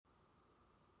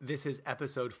This is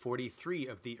episode 43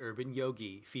 of The Urban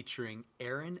Yogi, featuring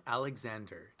Aaron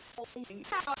Alexander.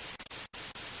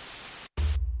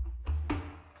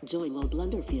 Join Mo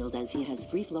Blunderfield as he has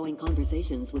free-flowing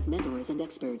conversations with mentors and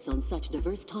experts on such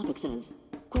diverse topics as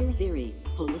queer theory,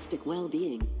 holistic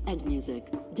well-being, and music,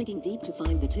 digging deep to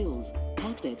find the tools,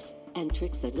 tactics, and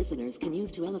tricks that listeners can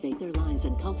use to elevate their lives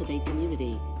and cultivate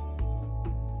community.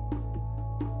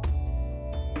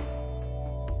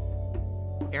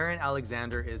 Aaron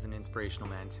Alexander is an inspirational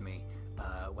man to me.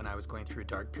 When I was going through a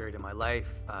dark period in my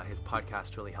life, his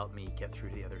podcast really helped me get through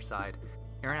to the other side.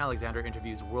 Aaron Alexander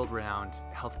interviews world-renowned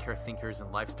healthcare thinkers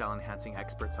and lifestyle-enhancing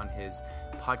experts on his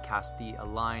podcast, the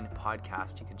Align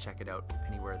Podcast. You can check it out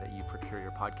anywhere that you procure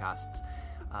your podcasts.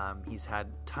 He's had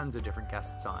tons of different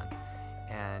guests on,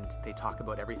 and they talk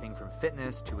about everything from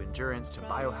fitness to endurance to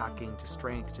biohacking to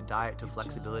strength to diet to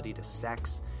flexibility to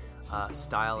sex,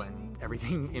 style, and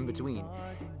everything in between.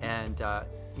 And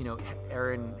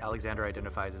Aaron Alexander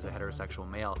identifies as a heterosexual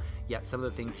male, yet some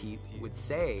of the things he would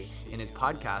say in his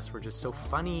podcast were just so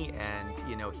funny, and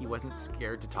he wasn't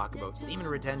scared to talk about semen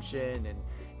retention and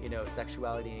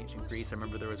sexuality in ancient Greece. I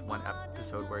remember there was one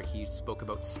episode where he spoke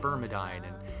about spermidine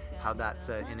and how that's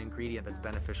an ingredient that's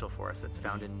beneficial for us, that's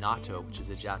found in natto, which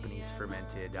is a Japanese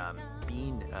fermented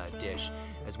bean dish,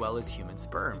 as well as human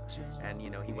sperm. And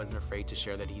he wasn't afraid to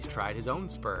share that he's tried his own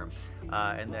sperm,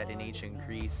 and that in ancient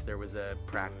Greece there was a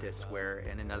practice where,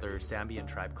 and in other Zambian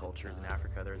tribe cultures in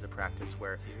Africa, there's a practice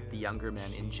where the younger men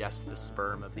ingest the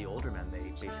sperm of the older men.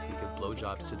 They basically give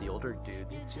blowjobs to the older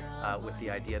dudes with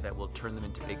the idea that will turn them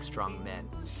into big, strong men.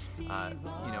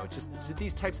 Just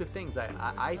these types of things.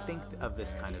 I think of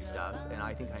this kind of stuff, and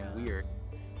I think I'm weird.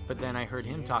 But then I heard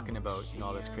him talking about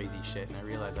all this crazy shit, and I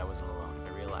realized I wasn't alone. I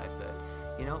realized that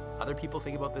other people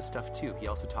think about this stuff too. He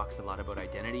also talks a lot about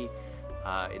identity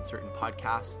in certain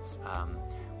podcasts,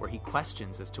 where he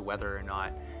questions as to whether or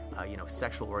not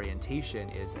sexual orientation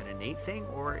is an innate thing,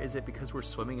 or is it because we're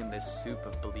swimming in this soup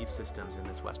of belief systems in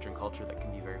this Western culture that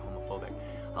can be very homophobic.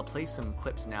 I'll play some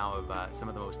clips now of some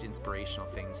of the most inspirational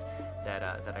things that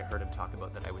I heard him talk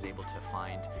about that I was able to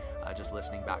find just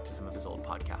listening back to some of his old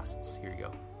podcasts. Here you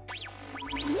go.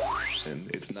 And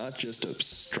it's not just a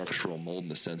structural mold in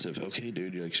the sense of, okay,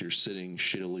 dude, you're sitting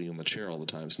shittily in the chair all the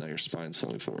time, so now your spine's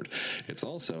falling forward. It's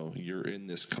also, you're in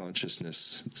this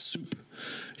consciousness soup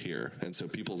here. And so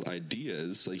people's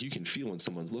ideas, you can feel when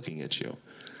someone's looking at you.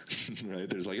 Right?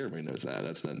 There's everybody knows that.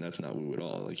 That's not woo at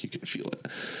all. You can feel it,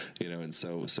 and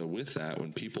so with that,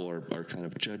 when people are kind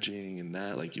of judging and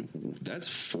that, that's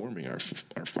forming our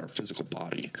physical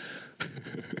body.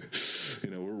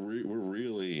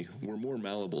 We're more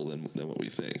malleable than what we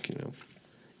think,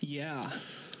 Yeah.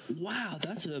 Wow.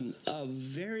 That's a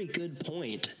very good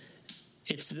point.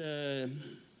 It's the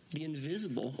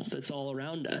invisible that's all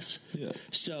around us. Yeah.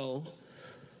 So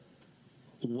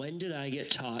when did I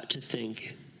get taught to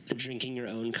think that drinking your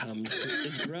own cum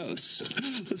is gross?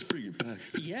 Let's bring it back.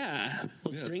 Yeah,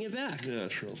 let's bring it back. Yeah,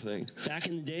 it's a real thing. Back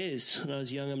in the days when I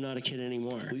was young, I'm not a kid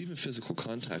anymore. Well, even physical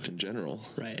contact in general,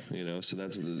 right? So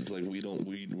it's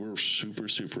we're super,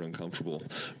 super uncomfortable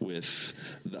with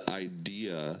the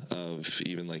idea of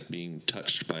even being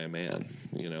touched by a man.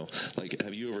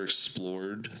 Have you ever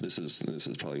explored? This is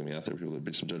probably gonna be out there. People would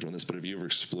be some judgment on this, but have you ever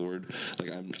explored?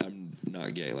 I'm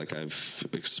not gay. I've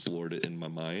explored it in my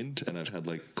mind, and I've had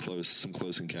some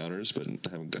close encounters, but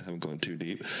haven't gone too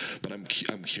deep. But I'm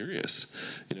curious,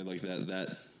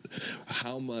 that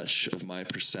how much of my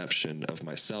perception of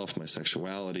myself, my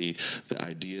sexuality, the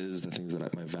ideas, the things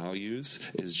my values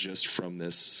is just from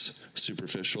this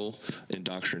superficial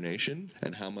indoctrination,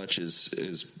 and how much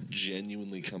is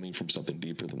genuinely coming from something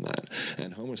deeper than that.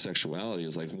 And homosexuality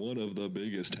is one of the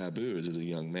biggest taboos as a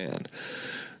young man.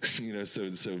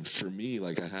 So for me,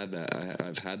 I've had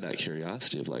that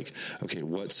curiosity of okay,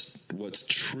 what's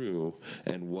true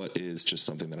and what is just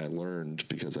something that I learned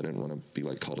because I didn't want to be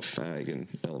called a fag in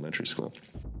elementary school.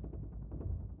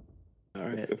 All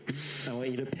right. I want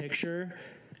you to picture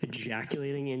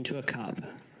ejaculating into a cup.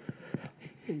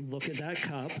 Look at that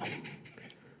cup.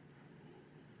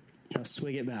 Now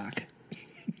swig it back.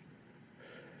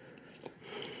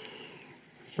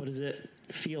 What does it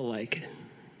feel like?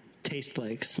 Taste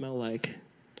like? Smell like?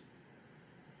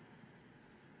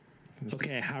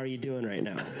 Okay, how are you doing right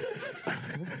now?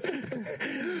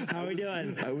 How are we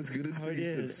doing? I was good until you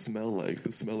said smell like.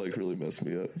 The smell like really messed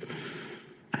me up.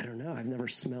 I don't know. I've never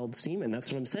smelled semen.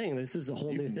 That's what I'm saying. This is a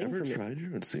whole new thing for me. You've never tried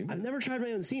your own semen? I've never tried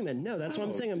my own semen. No, that's what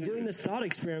I'm saying. I'm doing this thought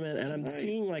experiment, and I'm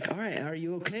seeing all right, are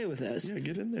you okay with this? Yeah,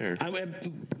 get in there.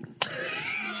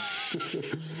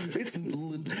 It's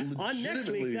On next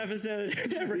week's episode,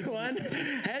 everyone,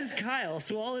 has Kyle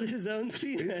swallowed his own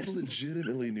semen? It's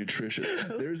legitimately nutritious.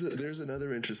 There's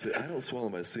another interesting. I don't swallow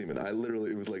my semen.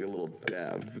 It was like a little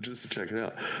dab just to check it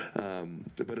out.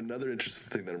 But another interesting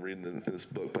thing that I'm reading in this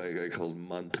book by a guy called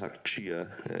Mantak Chia,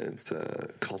 and it's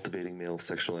Cultivating Male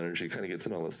Sexual Energy. Kind of gets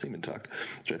in all the semen talk,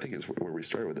 which I think is where we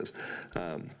started with this.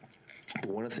 But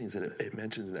one of the things that it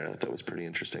mentions in there that I thought was pretty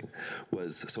interesting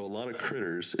was, so a lot of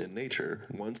critters in nature,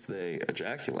 once they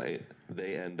ejaculate,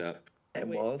 they end up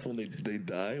moths when they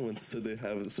die. So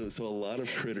a lot of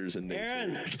critters in nature.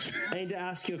 Aaron, I need to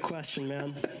ask you a question,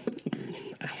 man.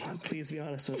 Please be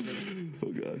honest with me.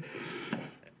 Oh God.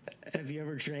 Have you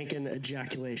ever drank an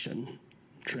ejaculation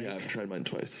drink? Yeah, I've tried mine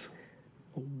twice.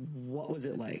 What was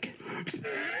it like?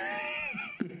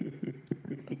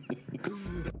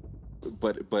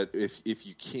 But if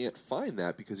you can't find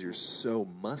that because you're so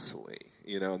muscly,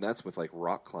 and that's with like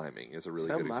rock climbing is a really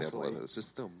good example of it. It's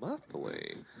just so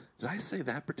muscly. Did I say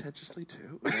that pretentiously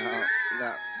too?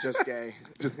 No, just gay.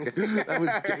 Just gay. That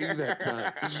was gay that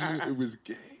time. It was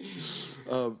gay.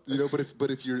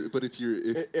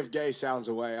 If gay sounds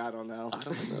away, I don't know. I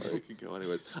don't know. It can go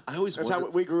anyways. I always That's wonder,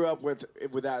 how we grew up with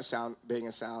that sound being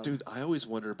a sound. dude. I always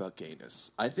wonder about gayness.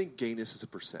 I think gayness is a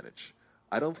percentage.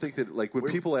 I don't think that, like, when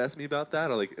people ask me about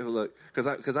that, I like,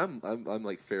 because I'm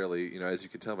like fairly, as you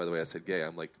can tell by the way I said gay,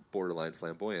 I'm like borderline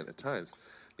flamboyant at times,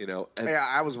 And yeah,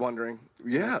 I was wondering.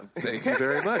 Yeah, thank you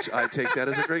very much. I take that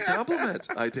as a great compliment.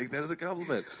 And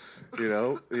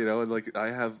like I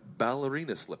have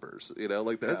ballerina slippers.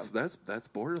 Like that's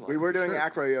borderline. We were doing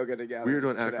acro yoga together. We were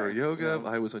doing acro yoga.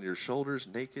 I was on your shoulders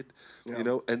naked.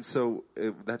 And so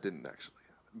that didn't actually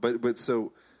happen. But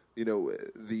so.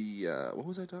 What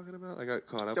was I talking about? I got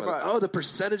caught up. The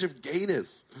percentage of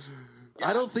gayness. Yeah,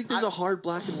 I don't think there's a hard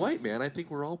black and white, man. I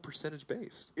think we're all percentage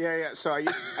based. Yeah. So I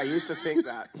used to think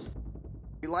that.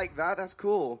 You like that? That's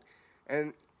cool.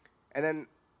 And then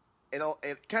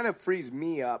it kind of frees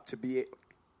me up to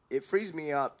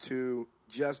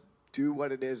just do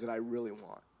what it is that I really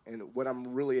want and what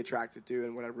I'm really attracted to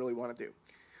and what I really want to do,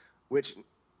 which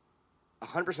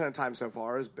 100% of the time so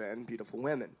far has been beautiful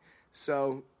women.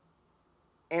 So.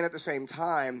 And at the same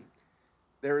time,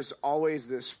 there's always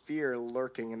this fear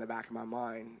lurking in the back of my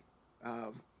mind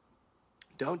of,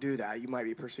 don't do that. You might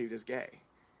be perceived as gay.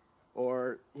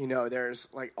 Or, there's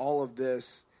like all of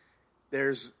this.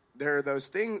 There are those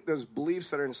beliefs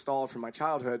that are installed from my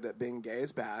childhood that being gay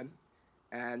is bad.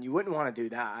 And you wouldn't want to do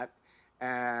that.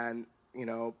 And,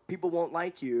 people won't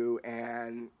like you.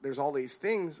 And there's all these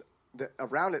things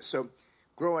around it. So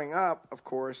growing up, of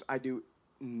course, I do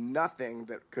nothing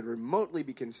that could remotely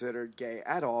be considered gay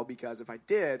at all, because if I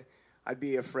did, I'd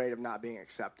be afraid of not being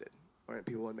accepted, or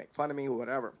people would make fun of me, or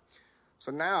whatever.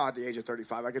 So now, at the age of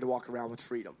 35, I get to walk around with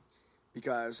freedom,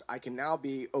 because I can now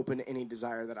be open to any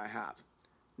desire that I have,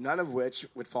 none of which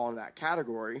would fall in that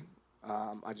category.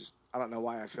 I don't know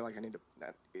why I feel like I need to.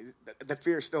 The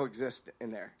fear still exists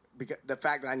in there, because the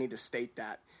fact that I need to state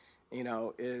that,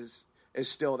 is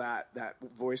still that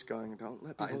voice going, don't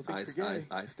let people think you're gay.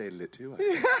 I stated it too.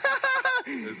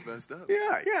 It's messed up.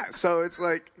 Yeah. So it's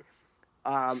like,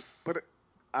 but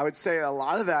I would say a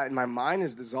lot of that in my mind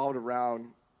is dissolved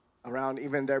around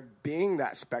even there being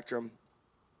that spectrum.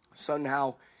 So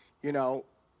now,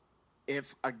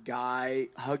 if a guy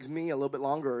hugs me a little bit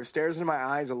longer or stares into my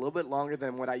eyes a little bit longer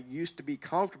than what I used to be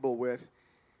comfortable with,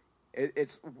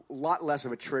 it's a lot less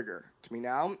of a trigger to me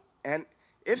now. And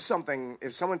if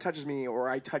someone touches me or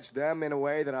I touch them in a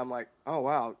way that I'm like, oh,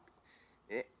 wow,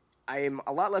 I am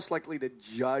a lot less likely to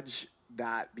judge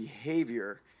that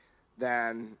behavior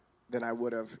than I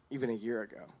would have even a year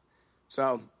ago.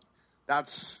 So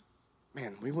that's,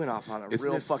 man, we went off on a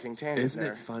real fucking tangent. Isn't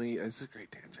it funny? It's a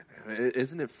great tangent.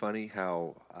 Isn't it funny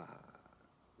how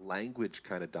language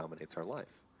kind of dominates our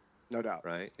life? No doubt.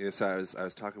 Right? So I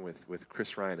was talking with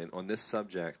Chris Ryan, and on this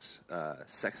subject,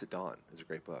 Sex at Dawn is a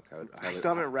great book. I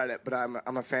still haven't read it, but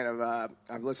I'm a fan of,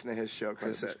 I've listened to his show.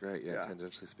 Chris is great, yeah,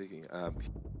 tangentially speaking.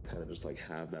 Kind of just like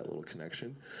have that little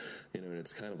connection, and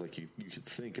it's kind of like you could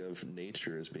think of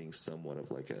nature as being somewhat of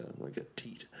like a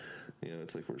teat.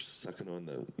 It's like we're sucking on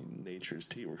the nature's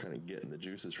teat. We're kind of getting the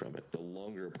juices from it. The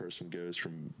longer a person goes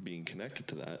from being connected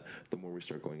to that, the more we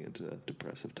start going into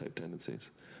depressive type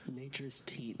tendencies. Nature's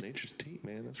teat, man.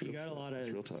 That's you got a lot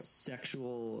of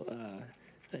sexual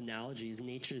analogies.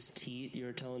 Nature's teat. You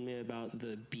were telling me about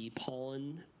the bee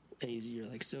pollen, and you're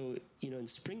like, so in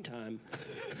springtime,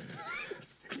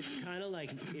 it's kind of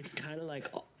like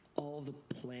all the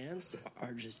plants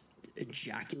are just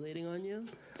ejaculating on you.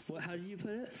 How did you put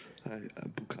it?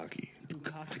 Bukkake.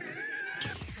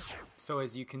 So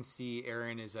as you can see,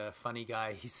 Aaron is a funny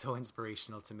guy. He's so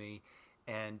inspirational to me.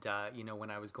 And, when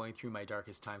I was going through my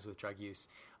darkest times with drug use,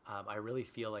 I really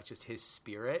feel like just his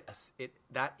spirit,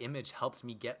 that image helped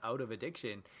me get out of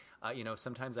addiction.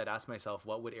 Sometimes I'd ask myself,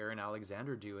 what would Aaron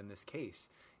Alexander do in this case?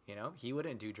 He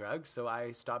wouldn't do drugs, so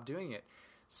I stopped doing it.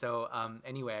 So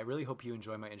anyway, I really hope you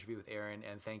enjoy my interview with Aaron,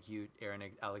 and thank you, Aaron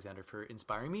Alexander, for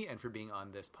inspiring me and for being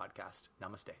on this podcast.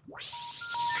 Namaste.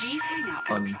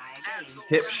 On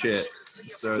hip shit.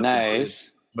 So it's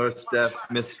nice. Most Def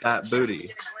Miss Fat Booty.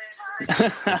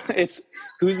 It's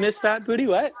who's Miss Fat Booty?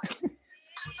 What?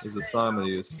 It's a song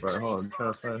they use for. Hold on, I'm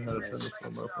trying to find how to turn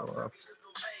this one off.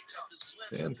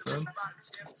 Damn, son.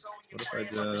 What if I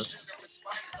just...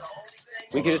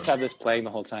 We could just have this playing the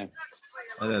whole time.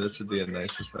 I know, this would be a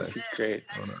nice effect. Great.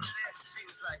 Hold on.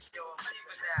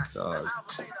 Dog.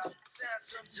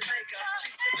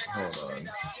 Hold on.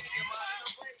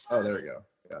 Oh, there we go.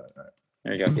 Got it. All right.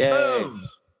 There you go. Yay. Boom.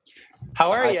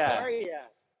 How are you?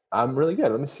 I'm really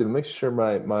good. Let me see. Make sure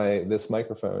my this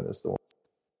microphone is the one.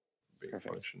 Perfect.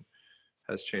 Function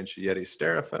has changed to Yeti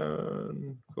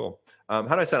Stereophone. Cool. How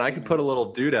do I sound? I could put a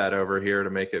little doodad over here to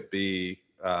make it be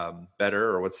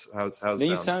better, or how's no,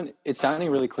 you sound? It's sounding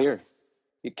really clear.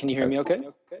 Can you hear me okay?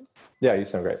 Yeah, you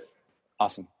sound great.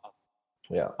 Awesome.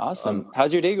 Yeah. Awesome.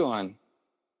 How's your day going?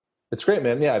 It's great,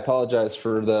 man. Yeah, I apologize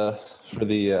for the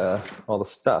all the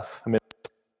stuff. I mean,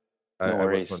 No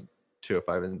worries. I wasn't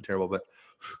 205 isn't terrible, but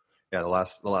yeah, the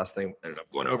last thing ended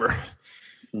up going over.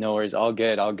 No worries. All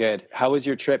good. All good. How was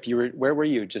your trip? Where were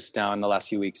you just now in the last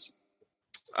few weeks?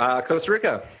 Costa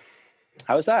Rica.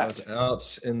 How was that? I was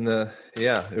out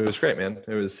it was great, man.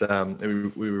 It was, I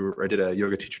did a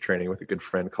yoga teacher training with a good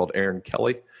friend called Erin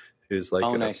Kelly, who's like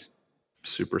nice.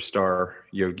 Superstar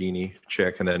yogini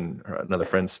chick. And then another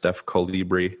friend, Steph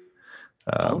Colibri.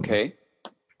 Okay.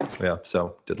 Yeah.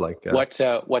 So did like, what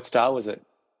style was it?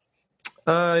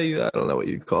 I don't know what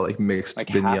you'd call like mixed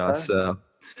vinyasa.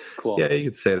 Cool. Yeah, you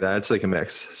could say that. It's like a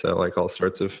mix. So like all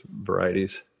sorts of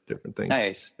varieties, different things.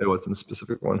 Nice. It wasn't a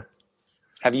specific one.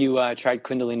 Have you tried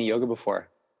Kundalini yoga before?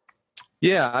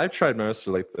 Yeah, I've tried most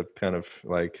of like the kind of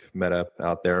like meta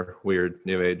out there, weird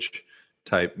new age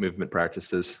type movement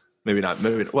practices. Maybe most.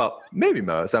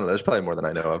 I don't know. There's probably more than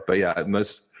I know of. But yeah,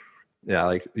 most. Yeah,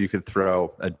 like you could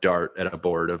throw a dart at a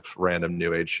board of random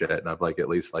new age shit, and I've like at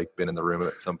least like been in the room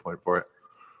at some point for it.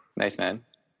 Nice, man.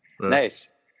 Yeah. Nice.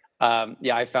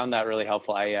 Yeah, I found that really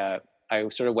helpful. I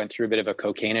sort of went through a bit of a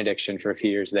cocaine addiction for a few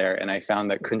years there, and I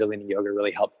found that Kundalini yoga really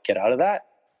helped get out of that.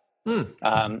 And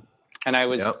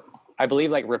I believe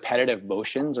like repetitive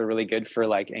motions are really good for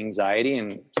like anxiety,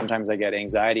 and sometimes I get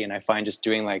anxiety, and I find just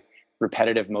doing like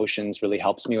repetitive motions really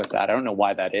helps me with that. I don't know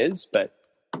why that is, but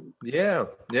yeah.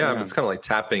 It's kind of like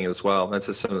tapping as well. That's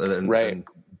just something. Right. And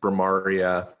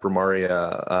Brahmarya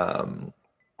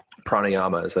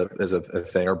pranayama is a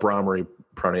thing, or Brahmari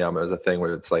pranayama is a thing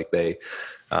where it's like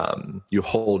you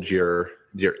hold your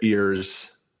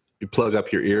ears, you plug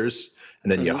up your ears,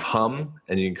 and then you hum,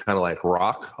 and you can kind of like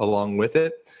rock along with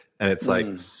it. And it's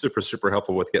like super, super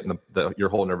helpful with getting your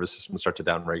whole nervous system to start to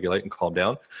downregulate and calm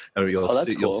down. And you'll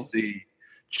see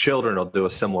children will do a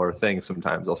similar thing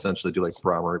sometimes. They'll essentially do like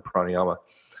Brahmari pranayama,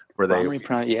 where yeah.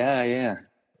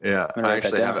 I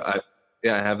actually have it.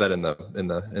 I have that in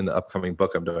the upcoming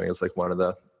book I'm doing. It's like one of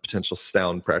the potential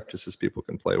sound practices people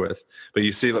can play with. But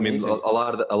you see, Amazing. I mean,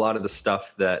 a lot of the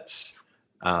stuff that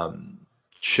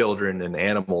children and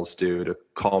animals do to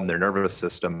calm their nervous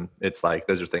system, it's like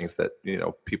those are things that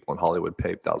people in Hollywood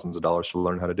pay thousands of dollars to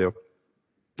learn how to do.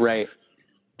 Right.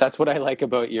 That's what I like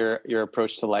about your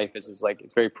approach to life is like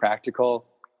it's very practical.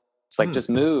 It's like just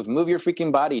move your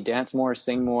freaking body, dance more,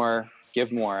 sing more,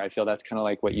 give more. I feel that's kind of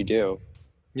like what you do.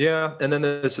 Yeah, and then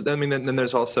there's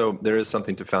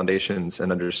something to foundations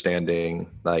and understanding,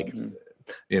 like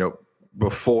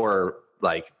before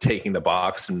like taking the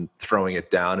box and throwing it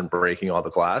down and breaking all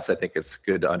the glass. I think it's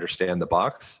good to understand the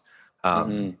box,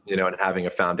 and having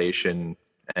a foundation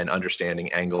and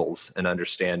understanding angles and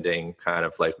understanding kind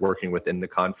of like working within the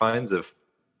confines of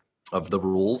the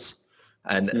rules,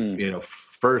 and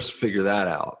first figure that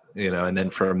out, and then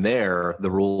from there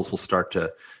the rules will start to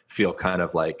feel kind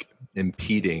of like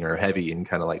impeding or heavy and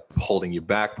kind of like holding you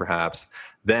back perhaps.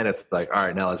 Then it's like, all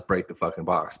right, now let's break the fucking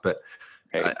box. But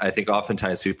I think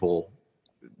oftentimes people,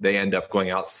 they end up going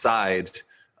outside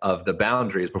of the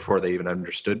boundaries before they even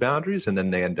understood boundaries, and then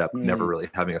they end up never really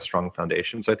having a strong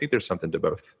foundation. So I think there's something to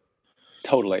both.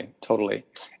 Totally.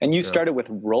 And you started with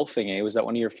Rolfing, eh? Was that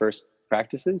one of your first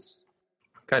practices?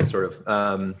 Kind of, sort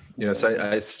of.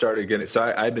 So I started getting. So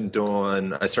I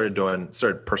started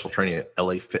personal training at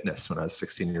LA Fitness when I was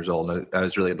 16 years old. And I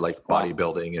was really like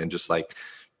bodybuilding and just like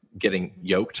getting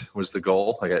yoked was the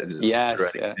goal. Like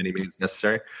any means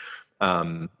necessary.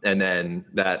 And then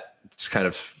that just kind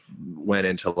of went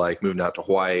into like moving out to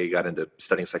Hawaii, got into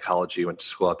studying psychology, went to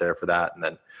school out there for that. And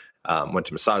then went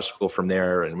to massage school from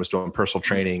there and was doing personal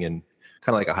training and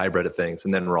kind of like a hybrid of things,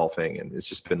 and then Rolfing. And it's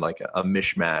just been like a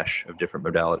mishmash of different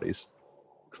modalities.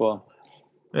 Cool.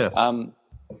 Yeah.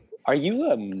 Are you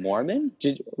a Mormon?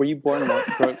 Were you born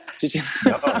Mormon? Did you?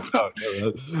 No,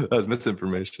 that was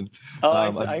misinformation. Oh,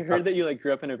 I heard that you like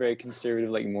grew up in a very conservative,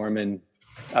 like Mormon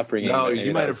upbringing. No,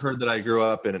 you might have heard that I grew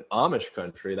up in an Amish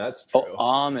country. That's true.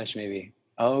 Oh, Amish, maybe.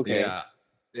 Oh, okay.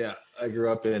 Yeah. I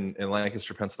grew up in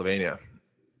Lancaster, Pennsylvania.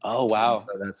 Oh, wow.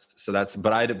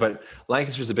 But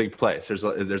Lancaster's a big place.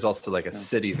 There's also like a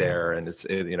city there, and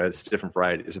it's different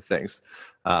varieties of things.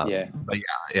 But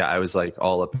I was like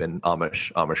all up in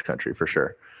Amish country for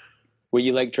sure. Were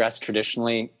you like dressed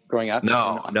traditionally growing up?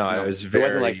 No, I was very. It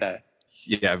wasn't like that.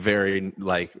 Yeah, very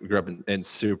like grew up in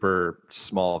super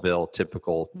Smallville,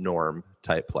 typical norm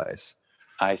type place.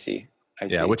 I see.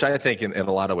 Yeah, which I think in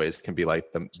a lot of ways can be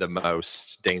like the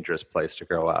most dangerous place to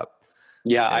grow up.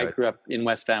 Yeah, I grew up in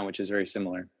West Van, which is very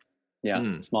similar. Yeah,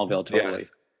 Smallville, totally.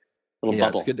 Little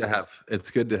bubble. It's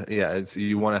good to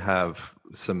you want to have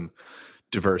some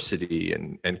diversity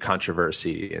and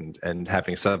controversy and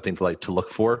having something to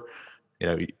look for.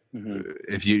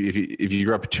 If you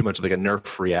grew up too much like a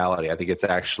Nerf reality, I think it's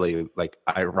actually like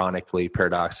ironically,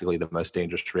 paradoxically, the most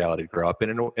dangerous reality to grow up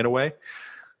in a way.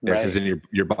 Because then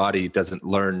your body doesn't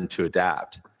learn to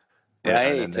adapt.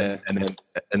 Right. And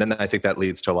then I think that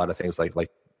leads to a lot of things like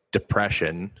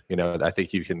depression. I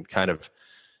think you can kind of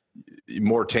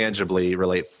more tangibly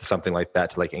relate something like that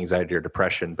to like anxiety or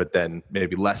depression, but then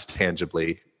maybe less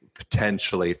tangibly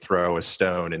potentially throw a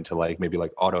stone into like maybe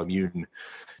like autoimmune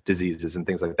diseases and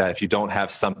things like that. If you don't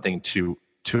have something to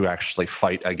actually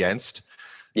fight against,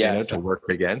 to work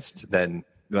against, then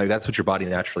like that's what your body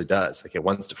naturally does. Like it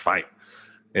wants to fight.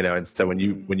 And so when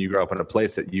you grow up in a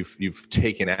place that you've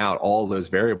taken out all those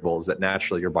variables that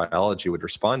naturally your biology would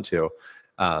respond to,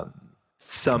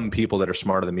 some people that are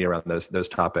smarter than me around those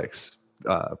topics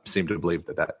seem to believe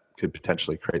that could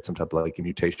potentially create some type of like a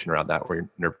mutation around that, where your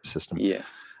nervous system,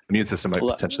 immune system might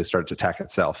potentially start to attack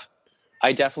itself.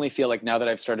 I definitely feel like now that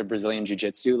I've started Brazilian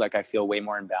Jiu-Jitsu, like I feel way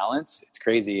more in balance. It's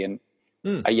crazy. And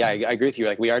I agree with you.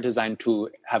 Like we are designed to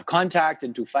have contact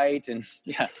and to fight. And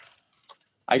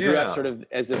I grew up sort of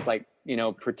as this like,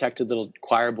 protected little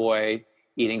choir boy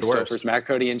eating Stouffer's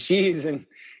macaroni and cheese. And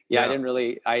I didn't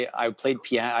really, I played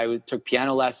piano. I took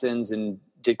piano lessons and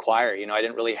did choir. I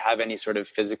didn't really have any sort of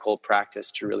physical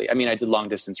practice to really, I did long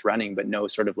distance running, but no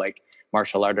sort of like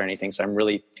martial art or anything. So I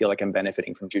really feel like I'm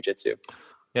benefiting from jujitsu.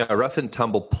 Yeah. Rough and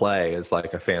tumble play is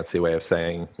like a fancy way of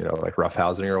saying, like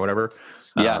roughhousing or whatever.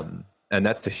 And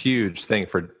that's a huge thing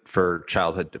for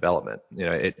childhood development.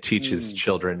 It teaches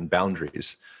children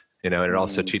boundaries, and it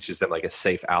also teaches them like a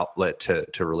safe outlet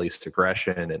to release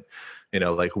aggression. And,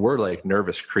 like we're like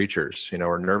nervous creatures,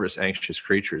 we're nervous, anxious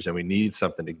creatures, and we need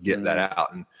something to get that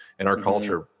out. And in our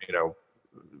culture,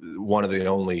 one of the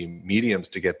only mediums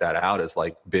to get that out is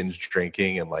like binge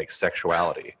drinking and like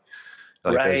sexuality.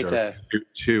 Like those are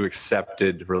two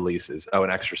accepted releases. Oh,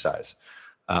 and exercise.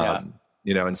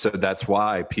 And so that's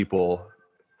why people,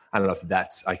 I don't know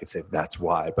if I could say that's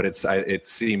why, but it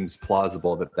seems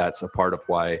plausible that that's a part of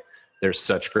why there's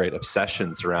such great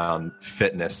obsessions around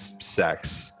fitness,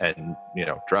 sex, and,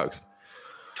 drugs.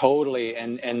 Totally.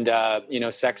 And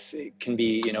sex can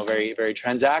be, very, very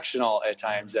transactional at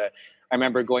times. I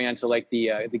remember going onto like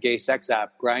the gay sex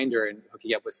app Grindr and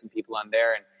hooking up with some people on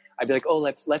there. And I'd be like, oh,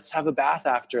 let's have a bath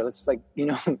after. Let's like,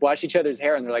 wash each other's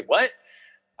hair. And they're like, what?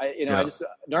 I just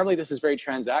normally this is very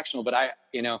transactional, but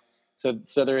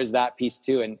so there is that piece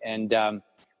too. And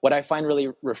what I find really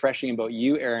refreshing about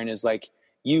you, Aaron, is like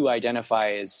you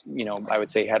identify as, I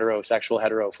would say heterosexual,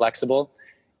 hetero-flexible,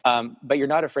 but you're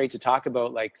not afraid to talk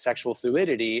about like sexual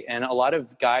fluidity. And a lot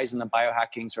of guys in the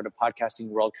biohacking sort of podcasting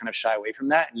world kind of shy away from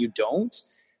that, and you don't.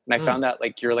 And I found that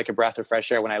like you're like a breath of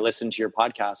fresh air when I listened to your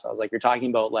podcast. I was like, you're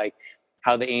talking about like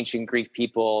how the ancient Greek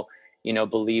people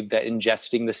believed that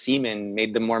ingesting the semen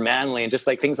made them more manly and just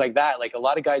like things like that. Like a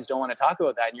lot of guys don't want to talk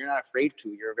about that, and you're not afraid to.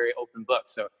 You're a very open book.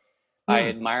 So I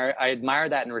admire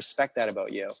that and respect that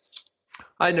about you.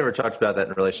 I never talked about that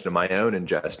in relation to my own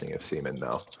ingesting of semen,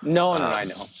 though. No, I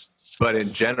know. But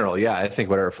in general, I think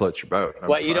whatever floats your boat.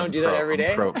 You don't do that every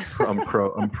day? I'm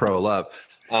pro love.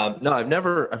 No, I've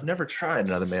never tried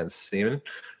another man's semen.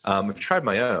 I've tried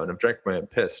my own. I've drank my own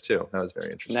piss too. That was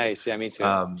very interesting. Nice. Yeah, me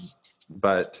too.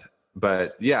 But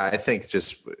I think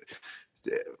just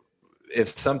if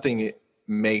something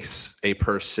makes a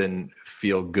person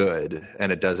feel good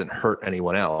and it doesn't hurt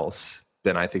anyone else,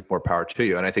 then I think more power to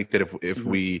you. And I think that if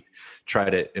we try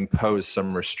to impose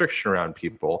some restriction around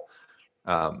people,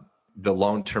 the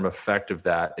long-term effect of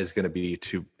that is going to be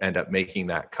to end up making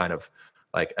that kind of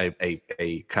like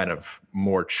a kind of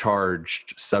more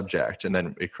charged subject. And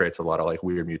then it creates a lot of like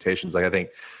weird mutations. Like I think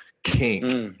kink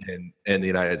in the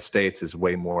United States is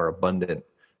way more abundant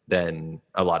than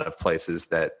a lot of places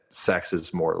that sex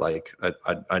is more like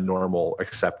a normal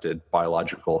accepted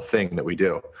biological thing that we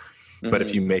do. But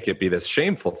if you make it be this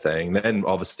shameful thing, then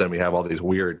all of a sudden we have all these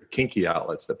weird kinky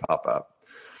outlets that pop up.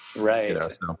 Right. You know,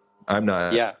 so I'm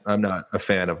not a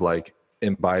fan of like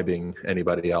imbibing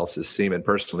anybody else's semen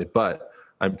personally, but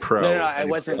I'm pro. No, I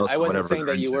wasn't saying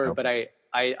that you were, but I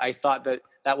thought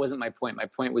that wasn't my point. My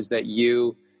point was that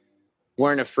you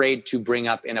weren't afraid to bring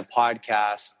up in a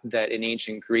podcast that in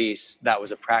ancient Greece, that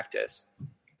was a practice.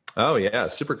 Oh yeah.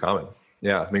 Super common.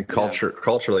 Yeah. I mean,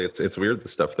 culturally, it's weird, the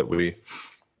stuff that we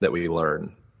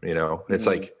learn, you know. It's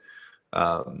like,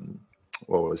 what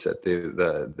was it?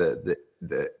 The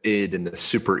id and the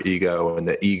super ego and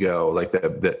the ego, like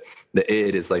the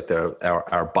id is like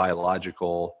our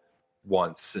biological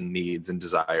wants and needs and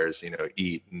desires, you know,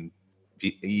 eat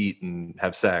and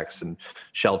have sex and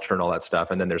shelter and all that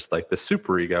stuff. And then there's like the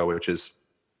super ego, which is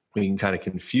we can kind of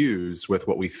confuse with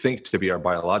what we think to be our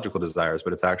biological desires,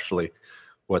 but it's actually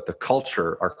what our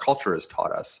culture has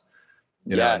taught us.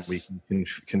 You know, and we can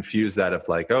confuse that of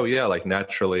like, oh yeah, like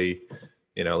naturally,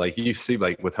 you know, like you see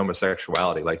like with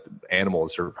homosexuality, like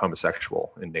animals are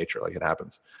homosexual in nature, like it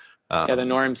happens. The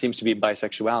norm seems to be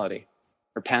bisexuality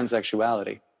or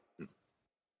pansexuality.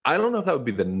 I don't know if that would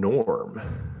be the norm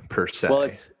per se. Well,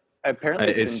 it's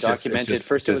been documented.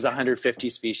 First it was 150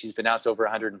 species, but now it's over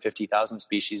 150,000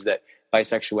 species that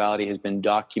bisexuality has been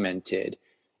documented.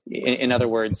 In other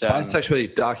words,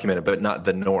 bisexuality documented, but not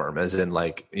the norm, as in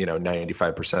like, you know,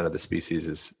 95% of the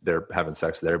species they're having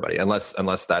sex with everybody, unless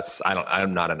that's,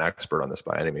 I'm not an expert on this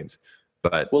by any means,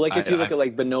 but well, like if you look at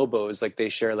like bonobos, like they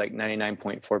share like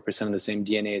 99.4% of the same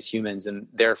DNA as humans, and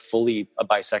they're fully a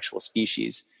bisexual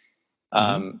species.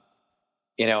 You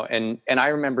know, and I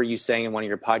remember you saying in one of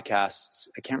your podcasts,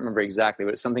 I can't remember exactly,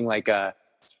 but it's something like,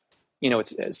 you know,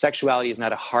 sexuality is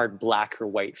not a hard black or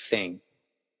white thing.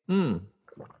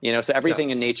 You know, so everything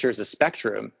in nature is a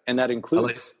spectrum, and that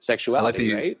includes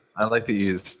sexuality, right? I like to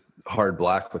use hard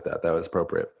black with that. That was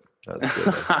appropriate. That was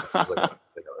good.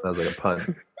 that was like a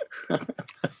pun.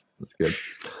 That's good.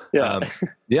 Yeah.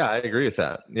 Yeah, I agree with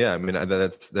that. Yeah. I mean,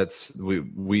 that's the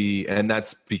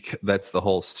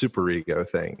whole super ego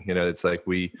thing. You know, it's like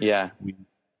we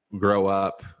grow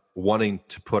up wanting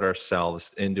to put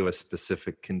ourselves into a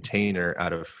specific container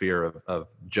out of fear of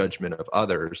judgment of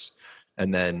others.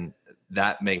 And then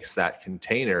that makes that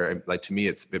container, like, to me,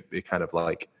 it kind of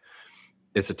like,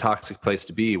 it's a toxic place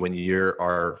to be when you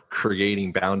are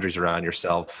creating boundaries around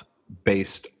yourself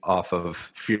based off of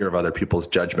fear of other people's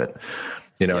judgment,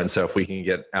 you know? Yes. And so if we can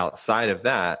get outside of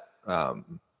that,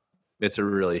 it's a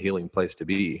really healing place to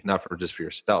be, not for just for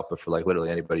yourself, but for like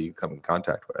literally anybody you come in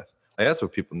contact with. Like, that's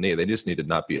what people need. They just need to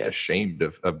not be ashamed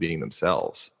of being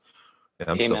themselves. And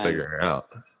I'm still figuring it out.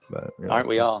 But, you know, aren't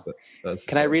we all?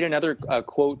 Can I read another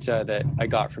quote that I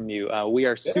got from you? We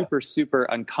are super, super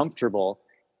uncomfortable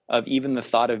of even the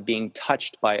thought of being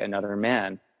touched by another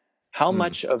man. How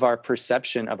much of our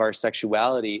perception of our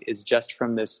sexuality is just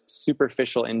from this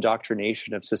superficial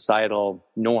indoctrination of societal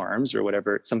norms or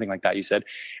whatever, something like that you said,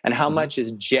 and how much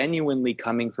is genuinely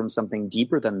coming from something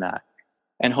deeper than that?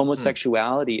 And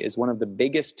homosexuality is one of the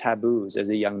biggest taboos as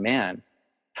a young man.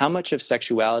 How much of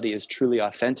sexuality is truly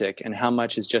authentic, and how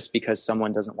much is just because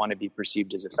someone doesn't want to be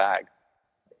perceived as a fag?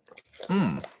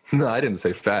 No, I didn't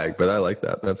say fag, but I like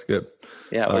that. That's good.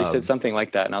 Yeah, or you said something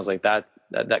like that, and I was like, that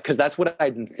because that's what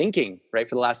I'd been thinking, right,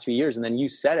 for the last few years. And then you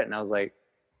said it, and I was like,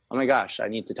 oh my gosh, I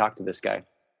need to talk to this guy.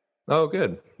 Oh,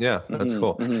 good. Yeah, that's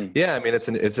cool. Yeah, I mean,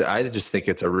 I just think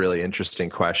it's a really interesting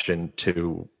question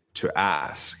to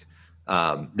ask.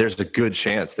 There's a good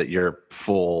chance that you're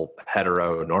full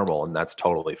heteronormal, and that's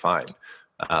totally fine.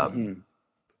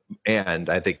 And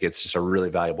I think it's just a really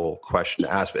valuable question to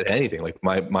ask. But anything, like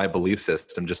my belief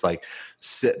system, just like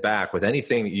sit back with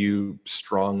anything that you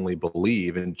strongly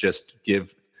believe and just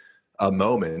give a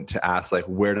moment to ask, like,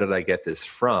 where did I get this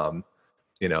from?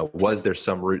 You know, was there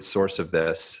some root source of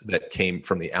this that came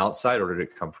from the outside, or did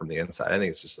it come from the inside? I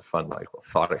think it's just a fun, like,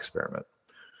 thought experiment.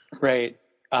 Right.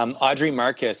 Audrey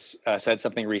Marcus said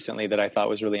something recently that I thought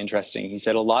was really interesting. He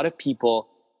said, a lot of people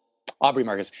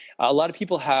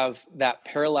have that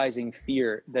paralyzing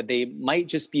fear that they might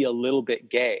just be a little bit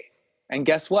gay. And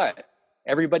guess what?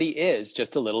 Everybody is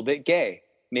just a little bit gay.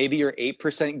 Maybe you're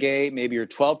 8% gay. Maybe you're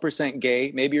 12%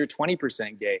 gay. Maybe you're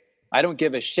 20% gay. I don't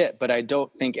give a shit, but I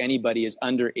don't think anybody is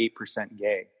under 8%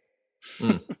 gay.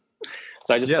 So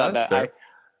I just thought that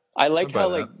I like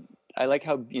how I like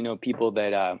how, you know, people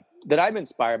that that I'm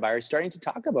inspired by are starting to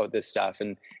talk about this stuff.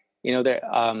 And, you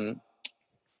know,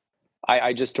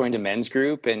 I just joined a men's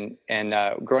group, and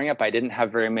growing up, I didn't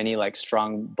have very many like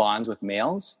strong bonds with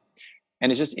males.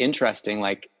 And it's just interesting.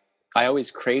 Like, I always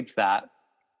craved that.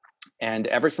 And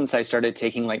ever since I started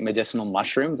taking like medicinal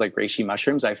mushrooms, like reishi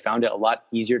mushrooms, I found it a lot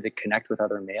easier to connect with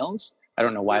other males. I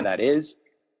don't know why that is.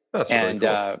 That's really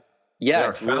cool.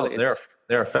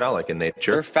 They're phallic in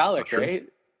nature. They're phallic, mushrooms. Right?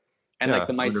 And like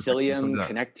the mycelium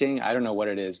connecting, I don't know what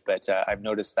it is, but I've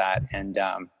noticed that. And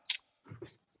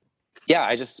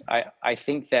I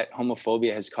think that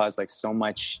homophobia has caused like so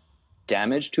much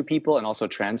damage to people, and also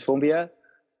transphobia.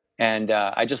 And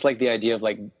I just like the idea of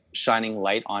like shining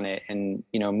light on it, and,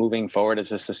 you know, moving forward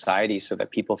as a society so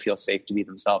that people feel safe to be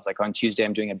themselves. Like on Tuesday,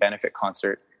 I'm doing a benefit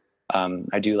concert.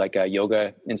 I do like a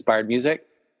yoga inspired music,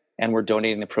 and we're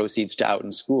donating the proceeds to Out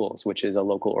in Schools, which is a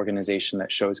local organization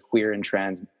that shows queer and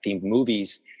trans themed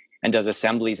movies and does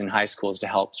assemblies in high schools to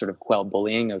help sort of quell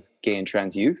bullying of gay and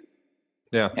trans youth.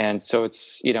 Yeah. And so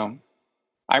it's, you know,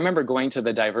 I remember going to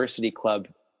the diversity club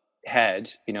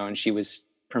head, you know, and she was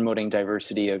promoting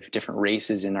diversity of different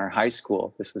races in our high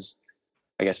school. This was,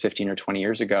 I guess, 15 or 20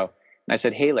 years ago. And I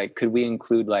said, hey, like, could we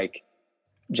include like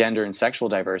gender and sexual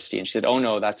diversity? And she said, oh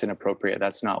no, that's inappropriate.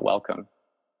 That's not welcome.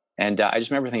 And I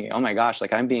just remember thinking, oh my gosh,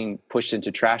 like I'm being pushed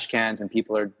into trash cans, and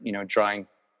people are, you know, drawing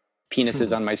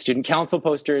penises on my student council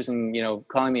posters and, you know,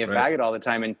 calling me a faggot all the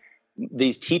time. And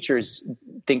these teachers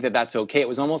think that that's okay. It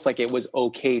was almost like it was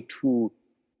okay to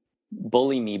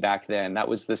bully me back then. That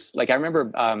was this, like, I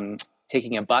remember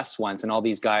taking a bus once, and all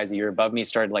these guys a year above me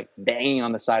started like banging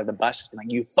on the side of the bus, just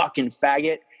like, you fucking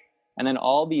faggot. And then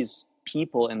all these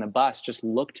people in the bus just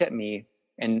looked at me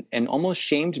and almost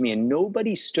shamed me, and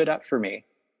nobody stood up for me.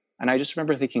 And I just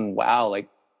remember thinking, wow, like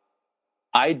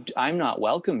I'm not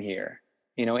welcome here,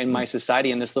 you know, in my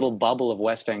society, in this little bubble of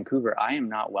West Vancouver. I am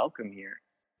not welcome here.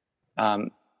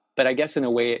 But I guess in a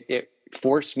way it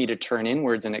forced me to turn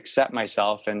inwards and accept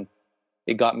myself. And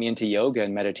it got me into yoga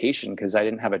and meditation, because I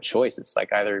didn't have a choice. It's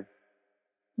like either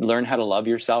learn how to love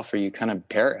yourself or you kind of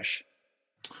perish.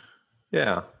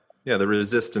 Yeah. Yeah. The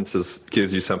resistance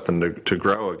gives you something to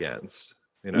grow against,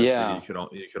 you know, so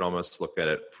you could almost look at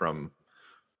it from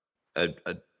a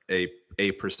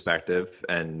perspective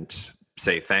and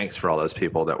say thanks for all those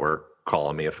people that were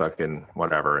calling me a fucking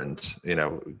whatever, and, you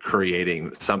know,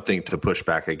 creating something to push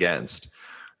back against,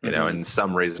 you know, and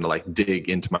some reason to like dig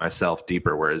into myself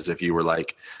deeper. Whereas if you were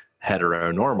like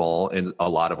heteronormal, in a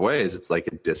lot of ways, it's like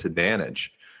a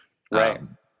disadvantage, right?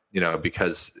 You know,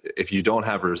 because if you don't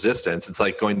have resistance, it's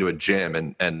like going to a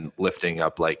gym and lifting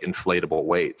up like inflatable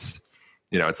weights.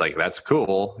 You know, it's like, that's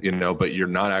cool, you know, but you're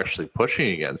not actually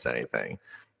pushing against anything,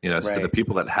 you know. So the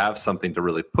people that have something to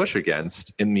really push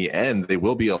against, in the end, they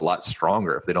will be a lot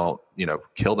stronger if they don't, you know,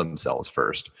 kill themselves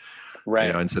first. Right.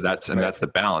 You know, and so that's the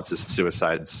balance. Is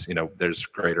suicides, you know, there's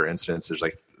greater incidents. There's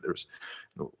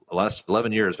the last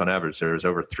 11 years on average, there was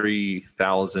over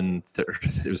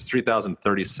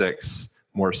 3,036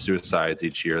 more suicides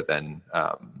each year than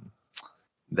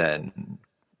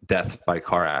deaths by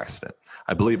car accident.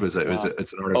 I believe it's an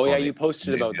article. Oh yeah, you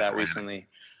posted about that recently.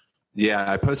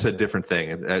 Yeah, I posted a different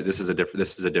thing. This is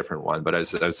a different one, but I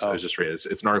was just reading.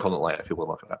 It's an article in Atlanta. People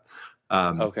look it up.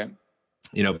 Okay.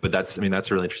 You know, but that's a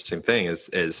really interesting thing. Is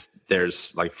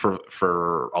there's like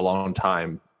for a long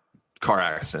time, car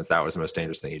accidents, that was the most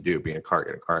dangerous thing you do, get in a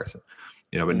car accident.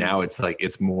 You know, but now it's like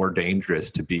it's more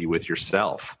dangerous to be with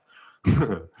yourself.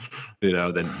 You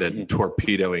know, than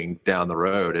torpedoing down the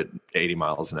road at 80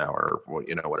 miles an hour, or,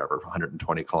 you know, whatever,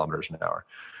 120 kilometers an hour.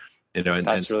 You know,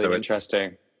 that's really so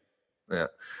interesting. Yeah,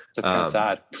 that's kind of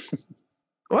sad.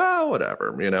 Well,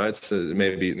 whatever. You know, it's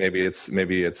maybe it's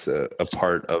a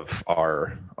part of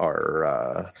our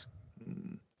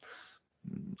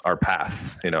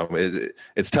path. You know,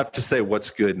 it's tough to say what's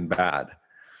good and bad.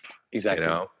 Exactly. You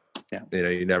know. Yeah. You know,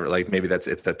 you never like, maybe it's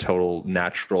a total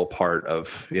natural part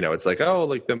of, you know, it's like, oh,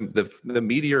 like the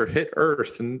meteor hit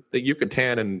Earth and the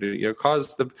Yucatan and, you know,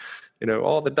 caused the, you know,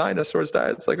 all the dinosaurs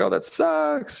died. It's like, oh, that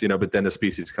sucks, you know, but then the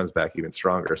species comes back even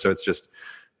stronger. So it's just,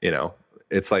 you know,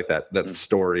 it's like that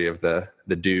story of the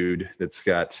dude that's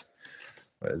got,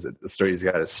 what is it? The story, he's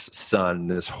got his son,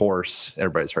 his horse.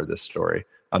 Everybody's heard this story.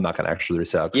 I'm not going to actually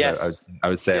say it because I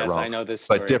would say it wrong. I know this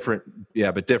story.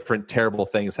 But different terrible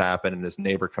things happen, and his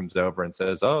neighbor comes over and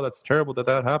says, "Oh, that's terrible that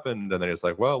happened," and then he's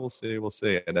like, "Well, we'll see,"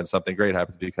 and then something great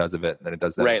happens because of it, and then it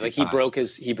does that. Right, like he broke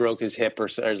his hip or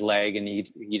his leg, and he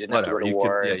didn't have to go to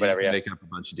war. Whatever. You can make up a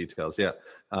bunch of details. Yeah.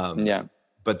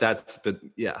 But I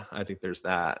think there's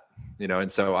that, and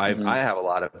so I have a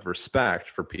lot of respect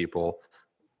for people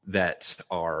that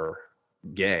are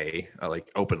gay, like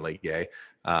openly gay.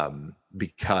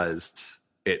 Because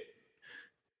it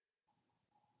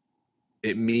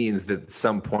means that at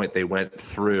some point they went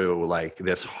through like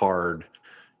this hard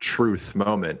truth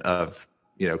moment of,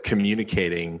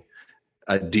 communicating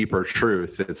a deeper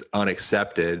truth that's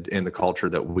unaccepted in the culture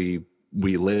that we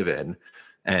live in,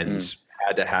 and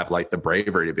had to have like the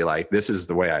bravery to be like, this is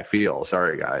the way I feel.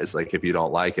 Sorry guys. Like, if you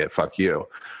don't like it, fuck you.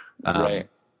 Right.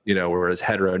 Whereas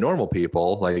heteronormal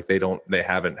people, like they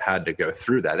haven't had to go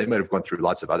through that. They might have gone through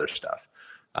lots of other stuff.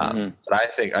 But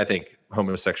I think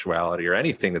homosexuality or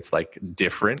anything that's like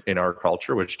different in our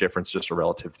culture, which difference is just a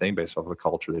relative thing based off of the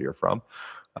culture that you're from.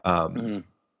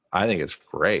 I think it's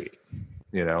great.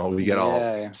 We get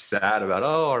all sad about,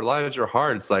 our lives are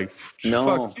hard. It's like,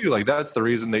 fuck you. Like, that's the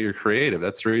reason that you're creative.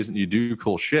 That's the reason you do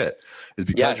cool shit, is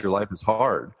because your life is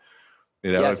hard.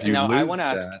 If you lose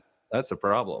that, that's a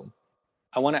problem.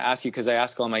 I want to ask you, because I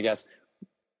ask all my guests,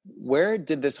 where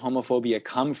did this homophobia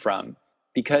come from?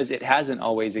 Because it hasn't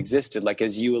always existed. Like,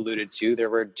 as you alluded to, there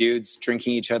were dudes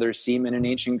drinking each other's semen in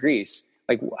ancient Greece.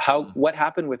 Like, what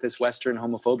happened with this Western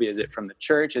homophobia? Is it from the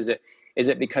church? Is it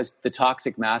because the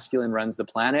toxic masculine runs the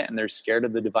planet and they're scared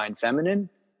of the divine feminine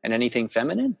and anything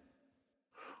feminine?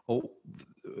 Well,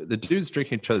 the dudes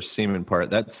drinking each other's semen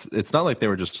part, it's not like they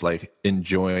were just like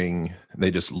enjoying,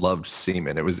 they just loved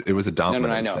semen. It was a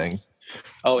dominance thing.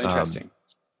 Oh, interesting.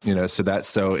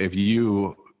 So if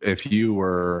you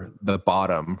were the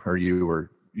bottom, or you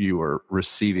were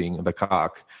receiving the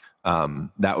cock,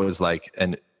 that was like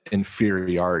an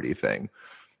inferiority thing.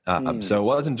 So it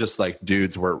wasn't just like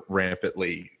dudes were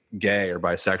rampantly gay or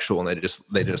bisexual and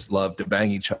they just loved to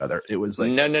bang each other. It was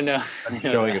like no.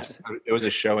 It was a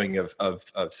showing of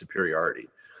superiority.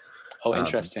 Oh,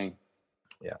 interesting.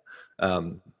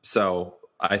 So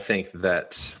I think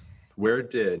that, where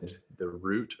did the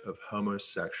root of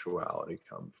homosexuality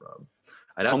come from?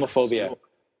 Homophobia.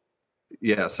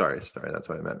 Sorry. That's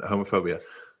what I meant. Homophobia.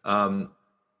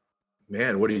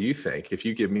 Man, what do you think? If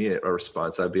you give me a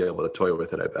response, I'd be able to toy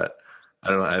with it, I bet. I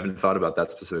don't know. I haven't thought about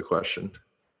that specific question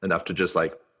enough to just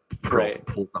like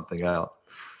pull something out.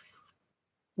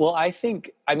 Well, I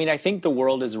think the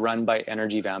world is run by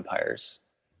energy vampires.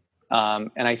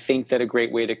 And I think that a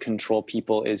great way to control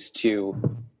people is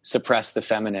to suppress the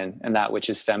feminine and that which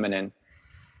is feminine.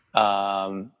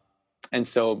 And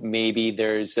so maybe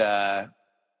there's a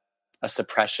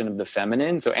suppression of the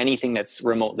feminine. So anything that's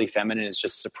remotely feminine is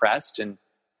just suppressed. And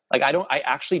like, I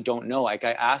actually don't know. Like,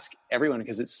 I ask everyone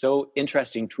because it's so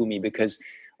interesting to me, because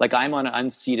like, I'm on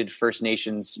unceded First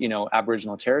Nations,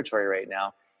 Aboriginal territory right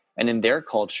now. And in their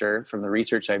culture, from the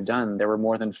research I've done, there were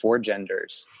more than 4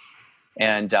 genders.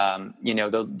 And, the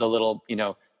little,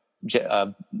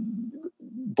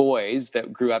 boys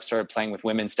that grew up, started playing with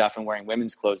women's stuff and wearing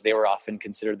women's clothes, they were often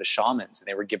considered the shamans, and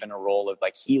they were given a role of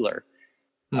like healer.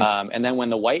 And then when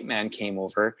the white man came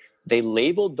over, they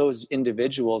labeled those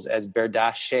individuals as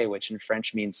berdache, which in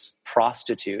French means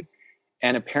prostitute.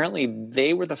 And apparently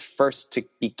they were the first to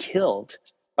be killed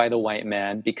by the white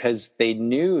man, because they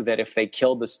knew that if they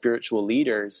killed the spiritual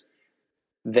leaders,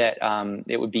 that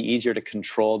it would be easier to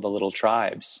control the little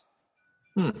tribes.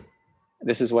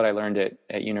 This is what I learned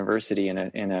at university in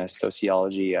a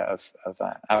sociology of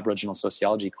Aboriginal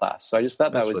sociology class. So I just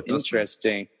thought that was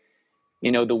interesting.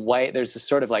 There's this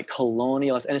sort of like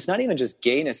colonialist, and it's not even just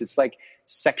gayness. It's like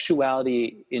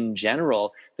sexuality in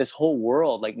general. This whole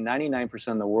world, like 99%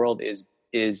 of the world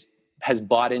has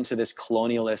bought into this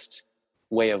colonialist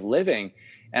way of living.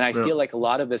 And I feel like a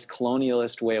lot of this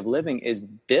colonialist way of living is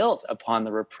built upon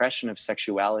the repression of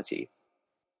sexuality.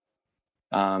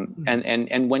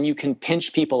 And when you can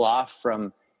pinch people off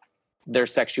from their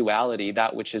sexuality,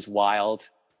 that which is wild,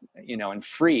 and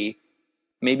free,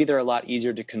 maybe they're a lot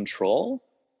easier to control.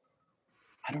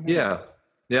 I don't know.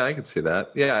 Yeah, I can see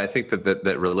that. Yeah, I think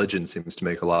that religion seems to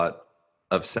make a lot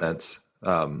of sense.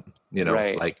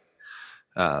 Like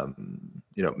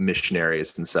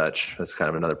missionaries and such. That's kind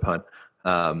of another pun.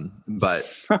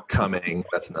 But coming,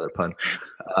 that's another pun.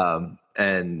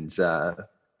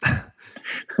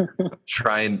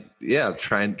 Trying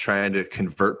to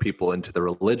convert people into the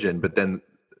religion, but then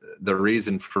the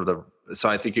reason for the so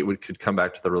I think could come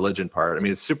back to the religion part. I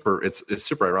mean, it's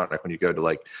super ironic when you go to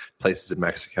like places in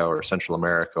Mexico or Central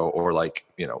America or like,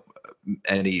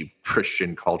 any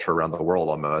Christian culture around the world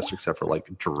almost, except for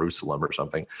like Jerusalem or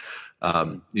something.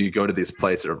 You go to these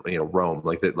places, or, Rome,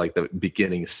 like the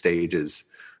beginning stages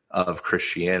of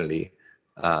Christianity.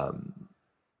 When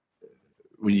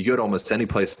you go to almost any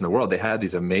place in the world, they had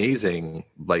these amazing,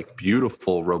 like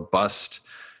beautiful, robust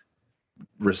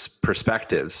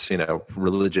perspectives,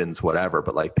 religions, whatever,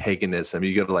 but like paganism.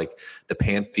 You go to like the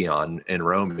Pantheon in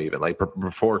Rome, even like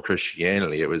before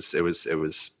Christianity, it was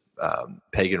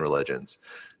pagan religions,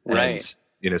 right?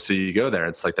 And, so you go there, and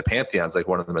it's like the Pantheon's like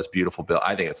one of the most beautiful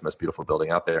I think it's the most beautiful building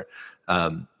out there,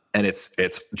 and it's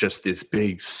just this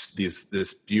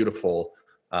beautiful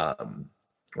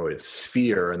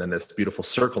sphere, and then this beautiful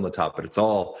circle on the top, but it's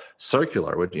all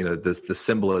circular. Which, the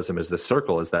symbolism is the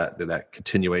circle, is that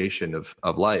continuation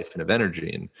of life and of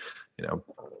energy, and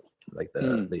like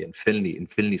the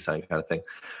infinity sign kind of thing.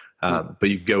 But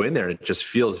you go in there and it just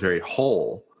feels very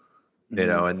whole,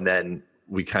 and then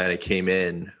we kind of came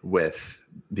in with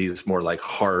these more like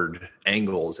hard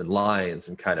angles and lines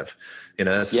and kind of,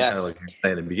 that's kind of like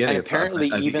in the beginning. And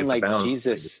apparently even like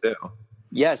Jesus.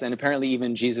 Yes, and apparently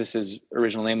even Jesus's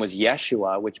original name was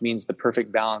Yeshua, which means the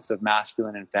perfect balance of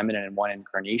masculine and feminine in one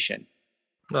incarnation.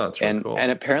 Oh, that's really cool.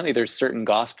 And apparently there's certain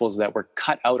gospels that were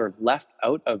cut out or left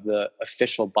out of the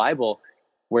official Bible,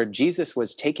 where Jesus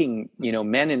was taking,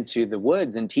 men into the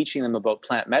woods and teaching them about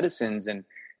plant medicines and,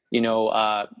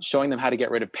 showing them how to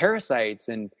get rid of parasites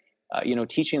and,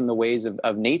 teaching them the ways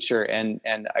of nature. And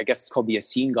I guess it's called the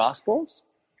Essene Gospels.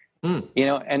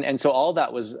 And so all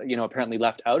that was, apparently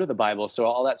left out of the Bible. So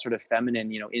all that sort of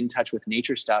feminine, in touch with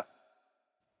nature stuff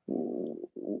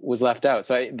was left out.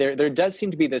 So there does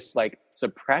seem to be this like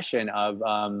suppression of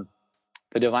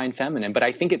the divine feminine, but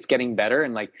I think it's getting better.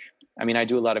 And like, I mean, I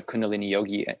do a lot of Kundalini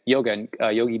yoga, and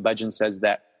Yogi Bhajan says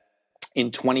that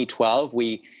in 2012,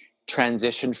 we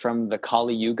transitioned from the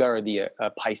Kali Yuga, or the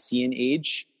Piscean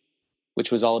age,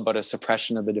 which was all about a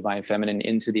suppression of the divine feminine,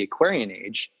 into the Aquarian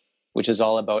age, which is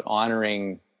all about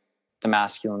honoring the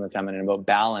masculine and the feminine, about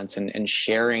balance and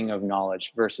sharing of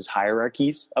knowledge versus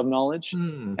hierarchies of knowledge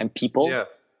and people. Yeah.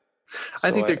 So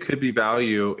I think there could be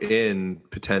value in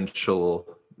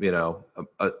potential,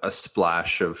 a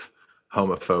splash of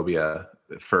homophobia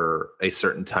for a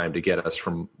certain time to get us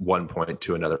from one point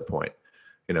to another point.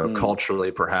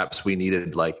 Culturally, perhaps we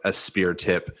needed like a spear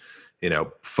tip,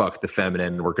 fuck the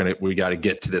feminine. We got to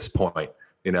get to this point.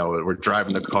 We're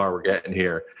driving the car, we're getting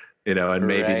here. And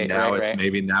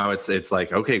maybe now it's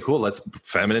like, okay, cool.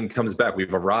 Feminine comes back.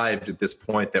 We've arrived at this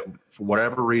point that for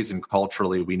whatever reason,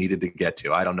 culturally, we needed to get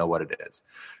to. I don't know what it is,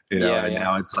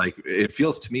 now it's like, it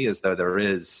feels to me as though there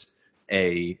is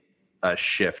a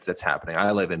shift that's happening.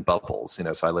 I live in bubbles,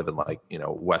 so I live in like,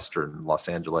 Western Los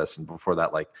Angeles, and before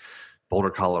that, like Boulder,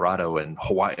 Colorado, and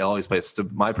Hawaii, all these places. So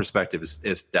my perspective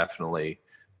is definitely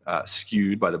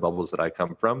skewed by the bubbles that I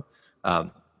come from.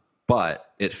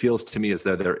 But it feels to me as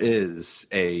though there is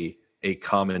a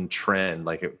common trend,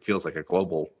 like it feels like a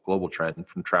global trend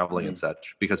from traveling and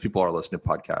such, because people are listening to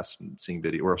podcasts and seeing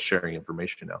video. We're sharing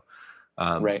information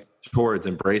now, towards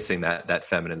embracing that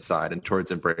feminine side and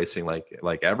towards embracing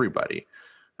like everybody.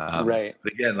 But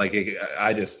again, like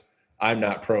I'm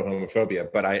not pro homophobia,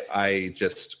 but I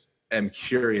just am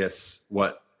curious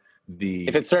what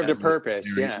if it served a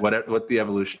purpose, what the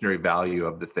evolutionary value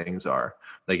of the things are.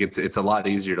 Like it's a lot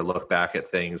easier to look back at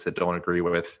things that don't agree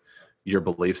with your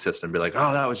belief system and be like,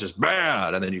 oh, that was just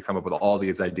bad, and then you come up with all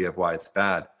these ideas of why it's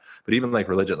bad. But even like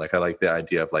religion, like I like the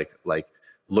idea of like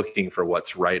looking for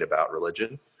what's right about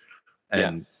religion,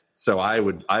 and so I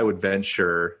would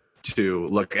venture to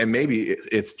look, and maybe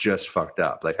it's just fucked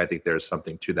up. Like I think there's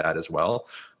something to that as well.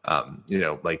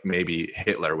 Like maybe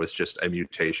Hitler was just a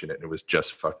mutation and it was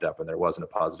just fucked up and there wasn't a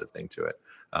positive thing to it.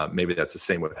 Maybe that's the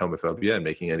same with homophobia and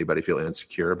making anybody feel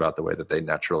insecure about the way that they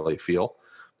naturally feel.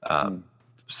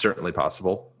 Certainly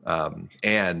possible.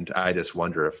 And I just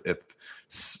wonder if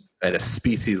at a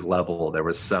species level, there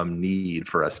was some need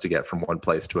for us to get from one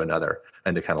place to another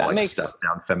and to kind of step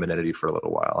down femininity for a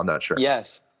little while. I'm not sure.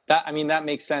 Yes. That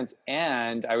makes sense.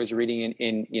 And I was reading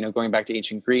in going back to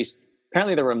ancient Greece,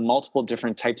 apparently there were multiple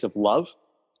different types of love,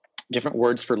 different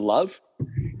words for love.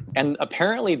 And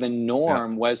apparently the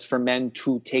norm was for men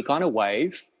to take on a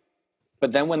wife,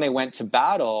 but then when they went to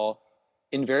battle,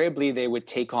 invariably they would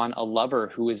take on a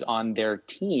lover who is on their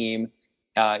team,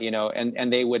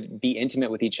 and they would be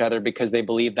intimate with each other because they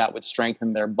believed that would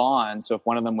strengthen their bond. So if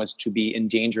one of them was to be in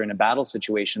danger in a battle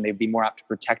situation, they'd be more apt to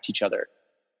protect each other.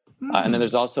 And then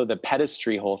there's also the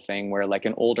pedestry whole thing where like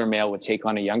an older male would take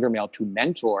on a younger male to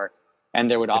mentor and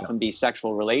there would often be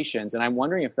sexual relations. And I'm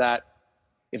wondering if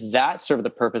that's sort of the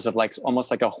purpose of like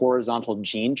almost like a horizontal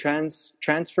gene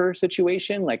transfer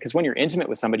situation. Like, because when you're intimate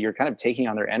with somebody, you're kind of taking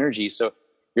on their energy. So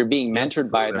you're being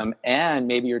mentored by them, and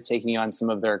maybe you're taking on some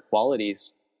of their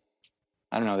qualities.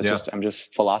 I don't know. I'm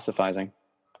just philosophizing.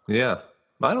 Yeah.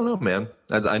 I don't know, man.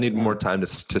 I need more time to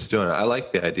stew on it. I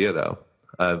like the idea though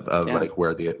of like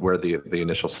where the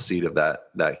initial seed of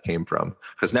that came from.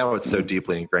 Cause now it's so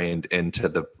deeply ingrained into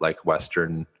the like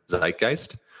Western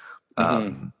zeitgeist.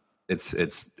 It's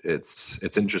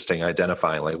interesting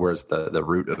identifying like where's the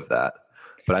root of that,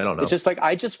 but I don't know. It's just like,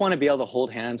 I just want to be able to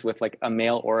hold hands with like a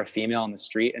male or a female on the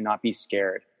street and not be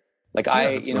scared. Like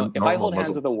if I hold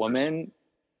hands with a woman,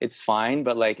 it's fine.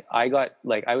 But like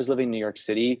I was living in New York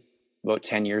City about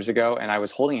 10 years ago, and I was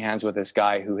holding hands with this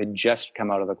guy who had just come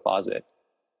out of the closet.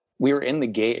 We were in the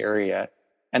gay area,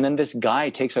 and then this guy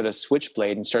takes out a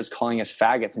switchblade and starts calling us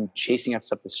faggots and chasing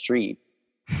us up the street.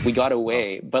 We got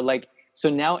away. But like, so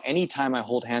now anytime I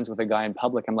hold hands with a guy in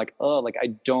public, I'm like, oh, like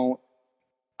I don't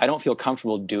feel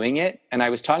comfortable doing it. And I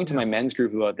was talking to my men's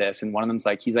group about this, and one of them's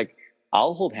like, he's like,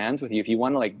 I'll hold hands with you if you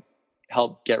want to like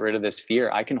help get rid of this fear.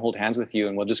 I can hold hands with you,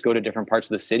 and we'll just go to different parts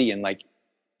of the city and like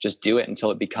just do it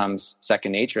until it becomes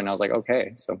second nature. And I was like,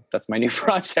 okay, so that's my new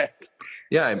project.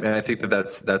 Yeah. And I think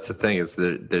that's the thing is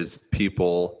that there's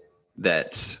people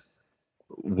that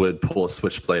would pull a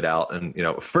switchblade out. And,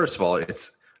 first of all,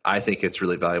 I think it's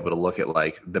really valuable to look at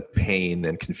like the pain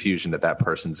and confusion that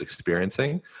person's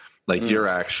experiencing. Like you're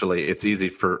actually, it's easy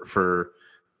for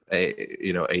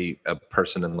a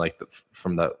person in like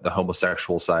from the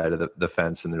homosexual side of the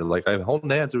fence. And they're like, I'm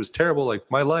holding hands. It was terrible. Like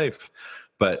my life.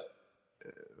 But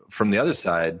from the other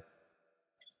side,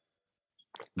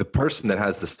 the person that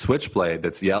has the switchblade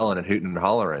that's yelling and hooting and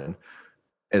hollering,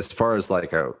 as far as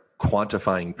like a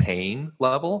quantifying pain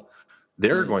level,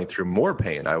 they're going through more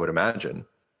pain, I would imagine.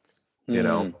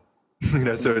 So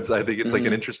I think it's like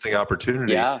an interesting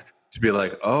opportunity to be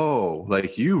like, oh,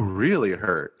 like you really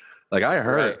hurt. Like I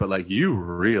hurt, but like you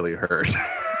really hurt.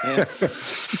 Yeah.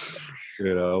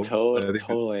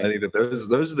 Totally. I think that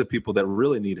those are the people that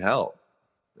really need help.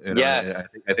 Yes.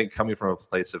 I think coming from a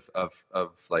place of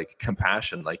like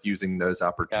compassion, like using those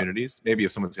opportunities. Maybe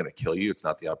if someone's going to kill you, it's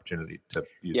not the opportunity to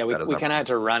use that as we kind of had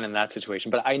to run in that situation,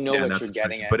 but I know what you're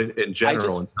getting at. But in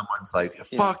general, when someone's like,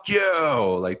 fuck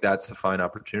you, like that's a fine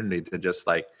opportunity to just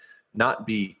like not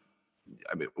be,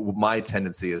 I mean, my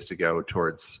tendency is to go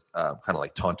towards kind of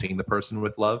like taunting the person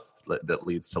with love that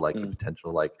leads to like the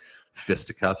potential like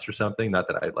fisticuffs or something. Not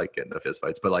that I like getting into fist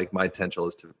fights, but like my potential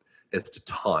is to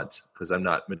taunt because I'm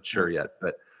not mature yet.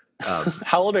 But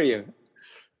how old are you?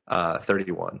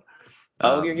 31.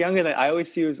 Oh, you're younger than I always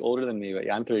see you as older than me, but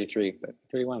yeah, I'm 33, but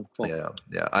 31. Cool.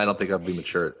 Yeah. I don't think I'll be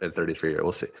mature at 33.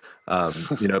 We'll see.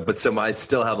 But so I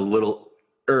still have a little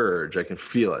urge. I can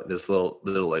feel it. This little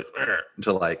like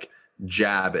to like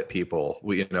jab at people.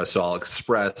 So I'll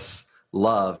express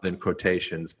love in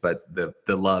quotations, but the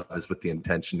love is with the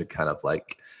intention to kind of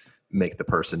like make the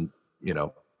person,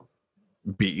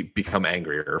 become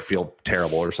angry or feel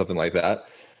terrible or something like that.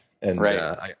 And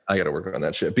I got to work on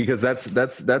that shit because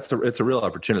it's a real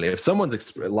opportunity. If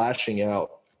someone's lashing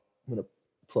out, I'm going to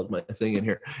plug my thing in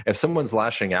here. If someone's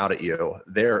lashing out at you,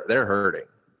 they're hurting,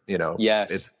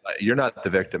 Yes. You're not the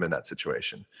victim in that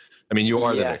situation. I mean, you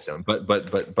are the victim,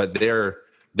 but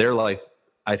they're like,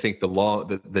 I think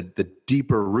the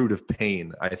deeper root of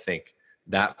pain, I think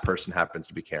that person happens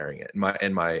to be carrying it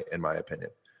in my opinion.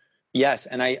 Yes.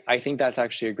 And I think that's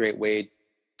actually a great way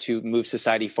to move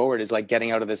society forward is like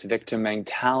getting out of this victim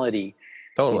mentality,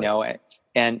 totally.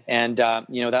 And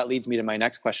that leads me to my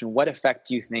next question. What effect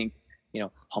do you think,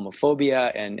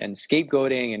 homophobia and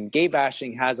scapegoating and gay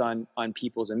bashing has on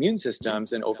people's immune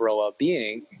systems and overall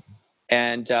well-being?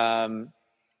 And,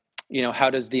 how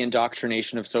does the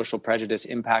indoctrination of social prejudice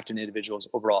impact an individual's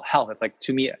overall health? It's like,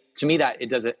 to me that it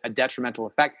does a detrimental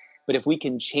effect, but if we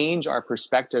can change our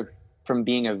perspective from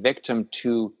being a victim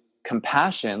to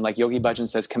compassion, like Yogi Bhajan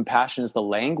says, compassion is the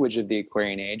language of the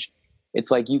Aquarian age.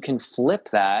 It's like you can flip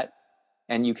that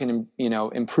and you can,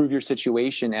 improve your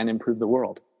situation and improve the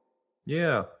world.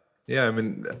 Yeah. Yeah. I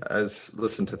mean, I was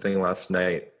listening to a thing last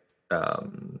night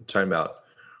talking about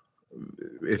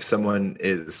if someone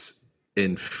is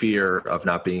in fear of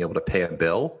not being able to pay a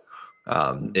bill,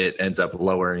 it ends up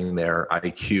lowering their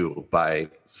IQ by,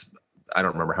 I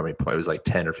don't remember how many points, it was like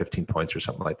 10 or 15 points or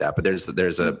something like that. But there's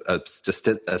a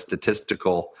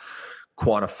statistical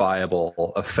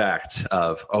quantifiable effect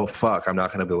of, oh fuck, I'm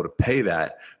not going to be able to pay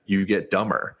that. You get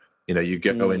dumber, you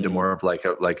go into more of like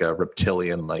a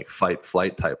reptilian, like fight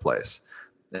flight type place.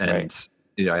 And,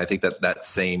 I think that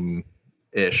same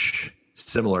ish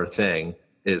similar thing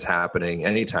is happening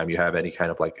anytime you have any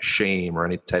kind of like shame or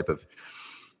any type of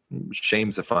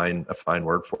shame's a fine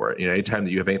word for it. You know, anytime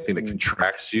that you have anything that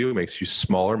contracts you, makes you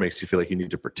smaller, makes you feel like you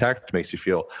need to protect, makes you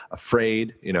feel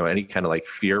afraid, you know, any kind of like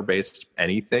fear-based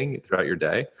anything throughout your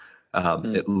day,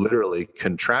 it literally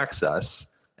contracts us.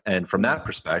 And from that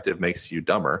perspective makes you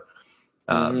dumber.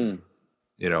 You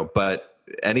know, but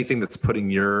anything that's putting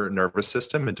your nervous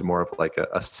system into more of like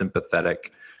a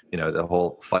sympathetic, you know, the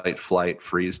whole fight, flight,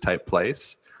 freeze type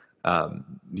place,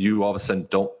 you all of a sudden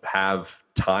don't have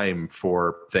time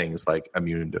for things like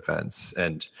immune defense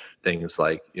and things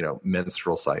like, you know,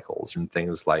 menstrual cycles and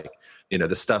things like, you know,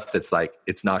 the stuff that's like,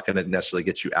 it's not going to necessarily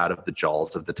get you out of the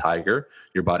jaws of the tiger.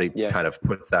 Your body kind of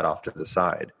puts that off to the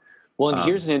side. Well, and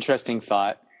here's an interesting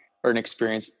thought or an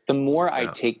experience. The more I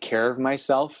take care of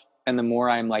myself and the more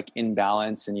I'm like in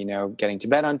balance and, you know, getting to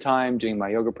bed on time, doing my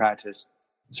yoga practice,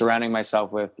 surrounding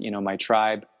myself with, you know, my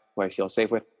tribe who I feel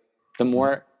safe with, the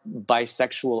more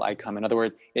bisexual I come. In other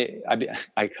words,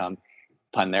 I come,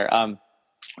 pun there.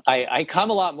 I come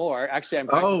a lot more. Actually, I'm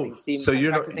practicing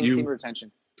semen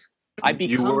retention. I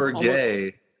become you were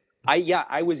gay.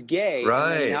 I was gay.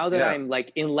 Right. And now that I'm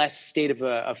like in less state of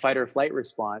a fight or flight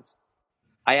response,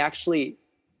 I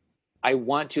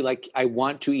want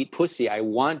to eat pussy. I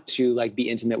want to like be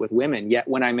intimate with women. Yet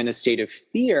when I'm in a state of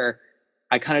fear,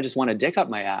 I kind of just want to dick up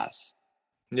my ass.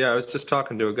 Yeah, I was just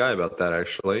talking to a guy about that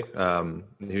actually.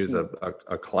 He was a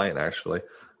client actually.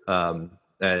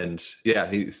 And yeah,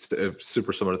 he's a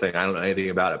super similar thing. I don't know anything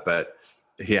about it, but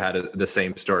he had the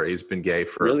same story. He's been gay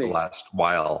for the last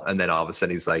while. And then all of a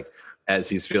sudden he's like, as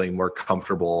he's feeling more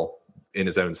comfortable in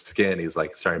his own skin, he's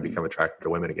like starting to become attracted to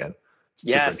women again.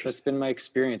 Yes, that's been my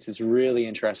experience. It's really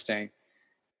interesting.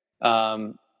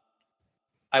 It's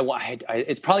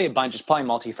probably a bunch. It's probably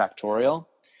multifactorial.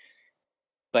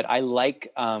 But I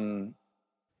like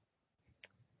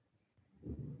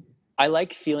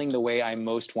feeling the way I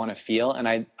most want to feel, and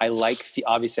I like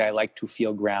to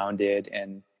feel grounded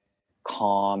and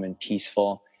calm and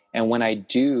peaceful. And when I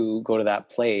do go to that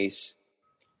place,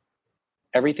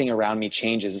 everything around me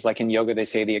changes. It's like in yoga, they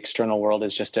say the external world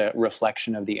is just a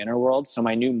reflection of the inner world. So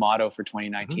my new motto for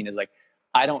 2019 is like,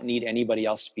 I don't need anybody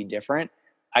else to be different.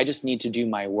 I just need to do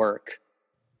my work.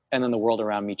 And then the world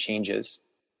around me changes.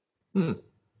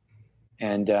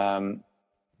 And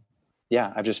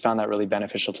I've just found that really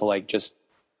beneficial to like just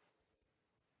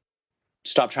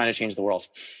stop trying to change the world.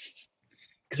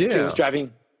 Because it was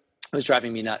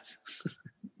driving me nuts.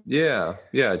 I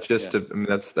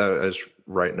was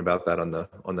writing about that on the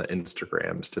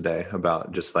Instagrams today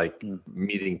about just like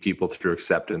meeting people through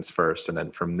acceptance first, and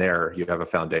then from there you have a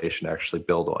foundation to actually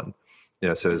build on. You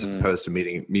know, so as opposed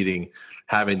to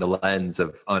having the lens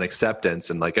of unacceptance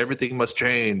and like everything must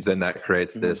change, then that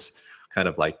creates this kind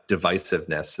of like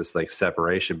divisiveness, this like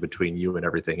separation between you and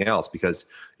everything else, because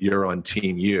you're on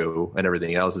team you and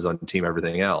everything else is on team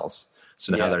everything else.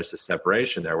 So now there's this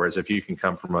separation there. Whereas if you can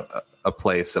come from a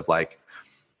place of like,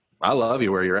 I love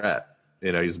you where you're at,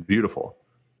 you know, he's beautiful.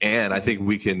 And I think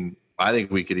we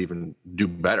could even do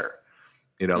better.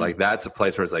 You know, like that's a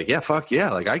place where it's like, yeah, fuck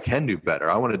yeah. Like I can do better.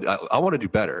 I want to do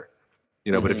better,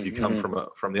 you know, but if you come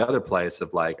from the other place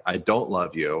of like, I don't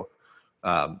love you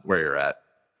where you're at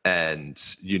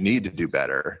and you need to do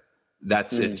better.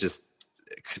 That's it. Just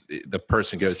the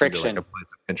person goes into like a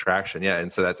place of contraction. Yeah.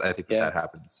 And so I think that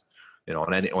happens, you know,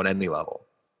 on any level.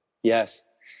 Yes.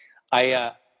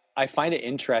 I find it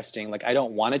interesting. Like, I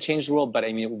don't want to change the world, but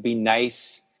I mean, it would be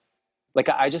nice. Like,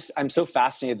 I'm so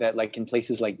fascinated that like in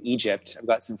places like Egypt, I've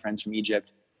got some friends from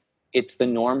Egypt. It's the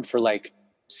norm for like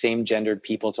same gendered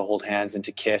people to hold hands and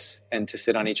to kiss and to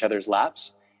sit on each other's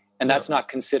laps. And that's not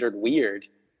considered weird.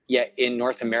 Yet in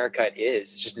North America, it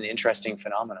is. It's just an interesting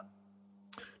phenomenon.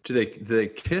 Do they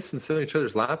kiss and sit on each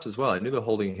other's laps as well? I knew the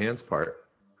holding hands part.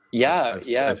 Yeah,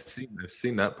 I've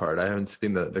seen that part. I haven't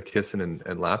seen the kissing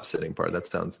and lap sitting part. That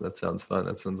sounds fun.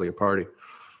 That sounds like a party.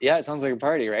 Yeah, it sounds like a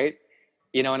party, right?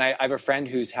 You know, and I have a friend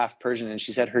who's half Persian, and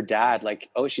she said her dad,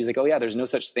 she's like, oh yeah, there's no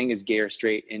such thing as gay or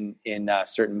straight in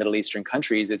certain Middle Eastern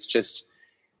countries. It's just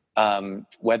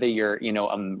whether you're, you know,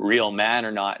 a real man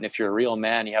or not. And if you're a real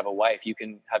man, you have a wife, you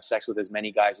can have sex with as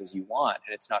many guys as you want,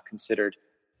 and it's not considered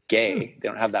gay. They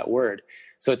don't have that word.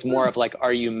 So it's more of like,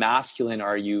 are you masculine?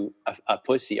 Are you a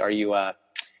pussy? Are you a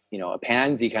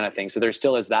pansy kind of thing? So there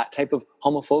still is that type of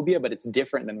homophobia, but it's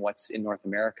different than what's in North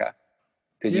America.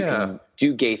 Because you can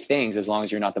do gay things as long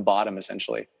as you're not the bottom,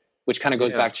 essentially. Which kind of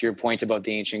goes back to your point about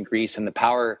the ancient Greece and the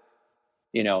power,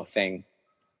 you know, thing.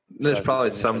 There's probably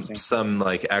some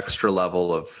like extra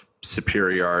level of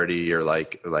superiority or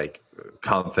like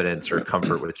confidence or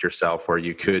comfort with yourself where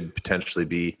you could potentially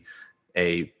be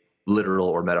a literal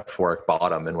or metaphoric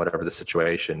bottom in whatever the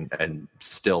situation, and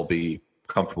still be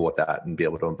comfortable with that and be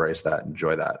able to embrace that,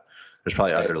 enjoy that. There's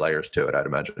probably other layers to it, I'd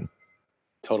imagine.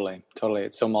 Totally.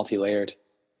 It's so multi-layered.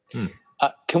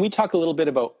 Can we talk a little bit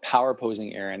about power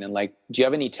posing, Aaron? And like, do you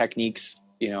have any techniques,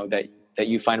 that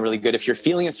you find really good if you're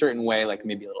feeling a certain way, like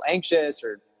maybe a little anxious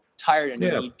or tired and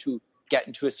you need to get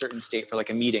into a certain state for like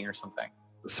a meeting or something?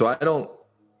 So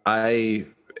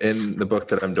in the book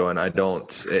that I'm doing,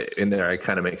 in there, I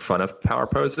kind of make fun of power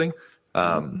posing.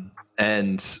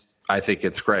 And I think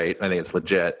it's great. I think it's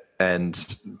legit.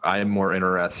 And I'm more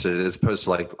interested, as opposed to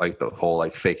like the whole,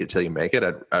 like, fake it till you make it.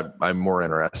 I'm more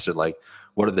interested, like,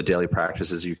 what are the daily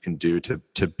practices you can do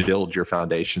to build your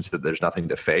foundation so that there's nothing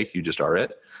to fake. You just are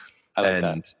it. I like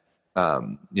that.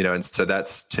 And so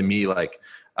that's, to me, like,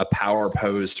 a power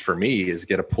pose for me is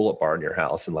get a pull-up bar in your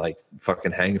house and like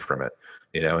fucking hang from it,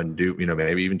 and do,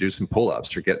 maybe even do some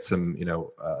pull-ups or get some,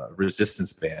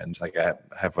 resistance band. Like I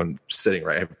have one sitting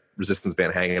right, I have resistance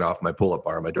band hanging off my pull-up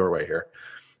bar in my doorway here.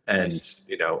 And, nice.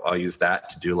 I'll use that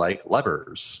to do like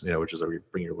levers, which is where you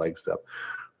bring your legs up.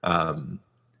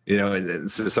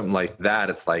 And so something like that,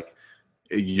 it's like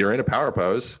you're in a power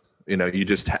pose, you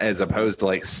just, as opposed to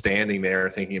like standing there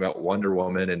thinking about Wonder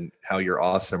Woman and how you're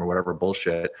awesome or whatever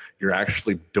bullshit, you're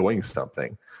actually doing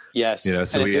something. Yes.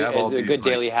 So and we have all it's a good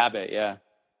daily habit. Yeah.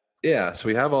 Yeah. So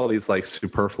we have all these like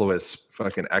superfluous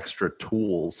fucking extra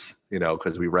tools,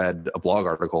 because we read a blog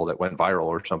article that went viral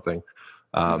or something.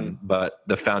 But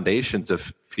the foundations of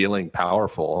feeling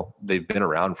powerful, they've been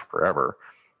around forever,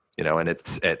 and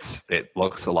it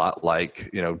looks a lot like,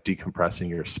 decompressing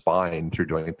your spine through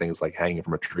doing things like hanging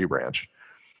from a tree branch,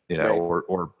 right.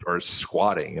 or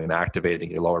squatting and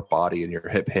activating your lower body and your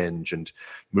hip hinge and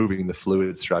moving the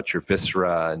fluids throughout your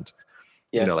viscera. And,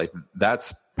 like,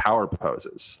 that's power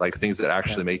poses, like things that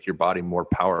actually make your body more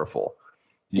powerful.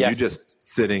 You just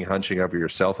sitting, hunching over your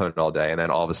cell phone all day, and then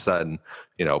all of a sudden,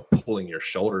 pulling your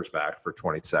shoulders back for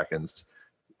 20 seconds.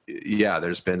 Yeah,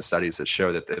 there's been studies that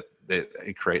show that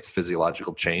it creates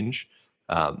physiological change,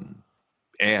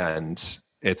 and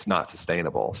it's not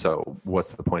sustainable. So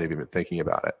what's the point of even thinking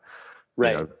about it?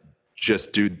 Right.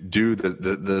 Just do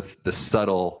the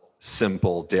subtle,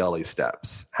 simple daily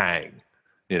steps. Hang.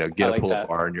 Get a pull-up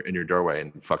bar in your doorway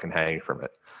and fucking hang from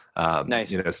it.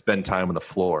 Nice. Spend time on the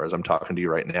floor. As I'm talking to you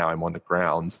right now, I'm on the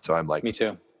ground. So I'm like, me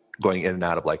too, going in and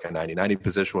out of like a 90-90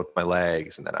 position with my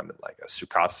legs. And then I'm in like a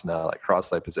Sukhasana, like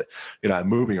cross-legged position. I'm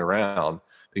moving around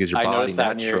because your body noticed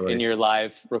that naturally, in your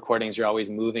live recordings, you're always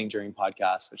moving during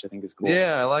podcasts, which I think is cool.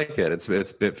 Yeah, I like it. It's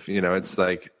it's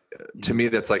like, to me,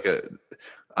 that's like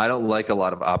I don't like a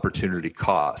lot of opportunity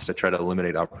cost. I try to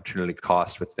eliminate opportunity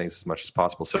cost with things as much as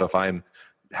possible. So if I'm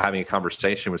having a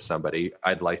conversation with somebody,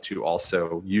 I'd like to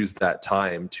also use that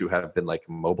time to have been like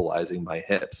mobilizing my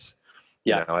hips.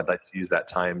 Yeah. I'd like to use that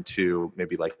time to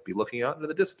maybe like be looking out into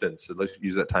the distance. I'd like to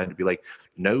use that time to be like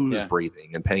nose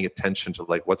breathing and paying attention to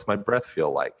like, what's my breath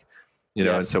feel like,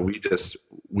 and so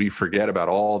we forget about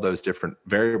all those different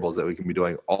variables that we can be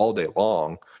doing all day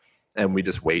long. And we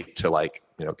just wait to like,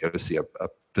 go see a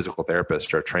physical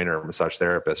therapist or a trainer or massage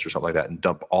therapist or something like that and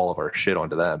dump all of our shit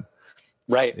onto them.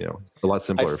 Right. A lot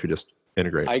simpler if you just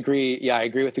integrate. I agree. Yeah, I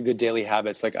agree with the good daily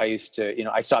habits. Like I used to,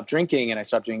 I stopped drinking and I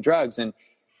stopped doing drugs. And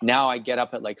now I get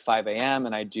up at like 5 a.m.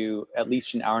 and I do at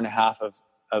least an hour and a half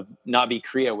of Nabi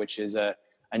Kriya, which is a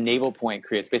navel point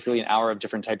Kriya. It's basically an hour of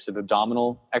different types of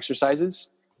abdominal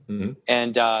exercises. Mm-hmm.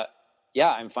 And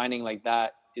I'm finding like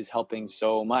that is helping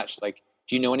so much. Like,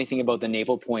 do you know anything about the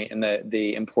navel point and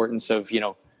the importance of,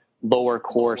 lower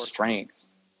core strength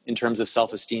in terms of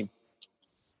self-esteem?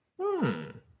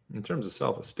 In terms of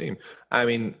self-esteem, I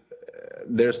mean,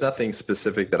 there's nothing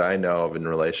specific that I know of in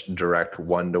relation direct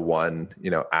one-to-one,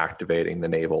 activating the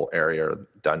navel area, or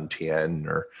dantian,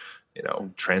 or,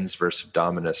 transverse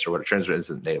abdominis, or what a transverse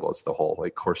isn't navel. It's the whole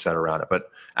like core center around it, but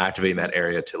activating that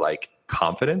area to like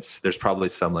confidence. There's probably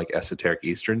some like esoteric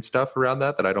Eastern stuff around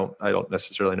that I don't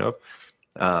necessarily know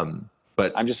of.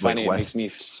 But I'm just finding it makes me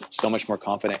so much more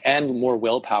confident and more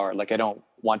willpower. Like I don't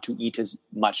want to eat as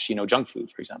much, junk food,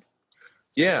 for example.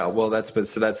 Yeah, well, that's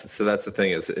the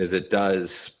thing is it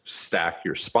does stack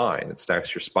your spine. It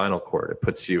stacks your spinal cord. It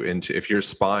puts you into, if your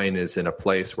spine is in a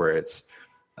place where it's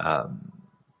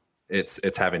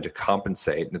having to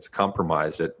compensate and it's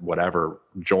compromised at whatever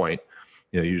joint,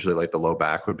 usually like the low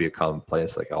back would be a common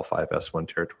place, like L5,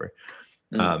 S1 territory.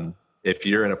 If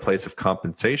you're in a place of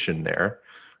compensation there,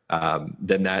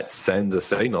 then that sends a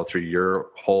signal through your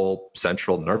whole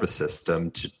central nervous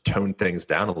system to tone things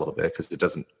down a little bit, because it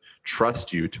doesn't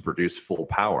trust you to produce full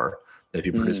power. If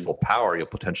you produce full power, you'll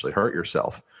potentially hurt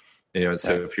yourself. And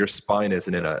so if your spine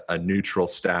isn't in a neutral,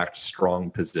 stacked, strong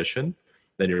position,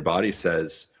 then your body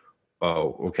says,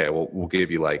 oh, okay, well, we'll give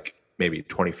you like maybe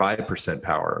 25%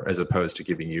 power as opposed to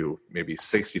giving you maybe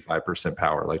 65%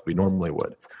 power like we normally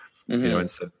would. And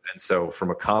so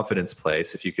from a confidence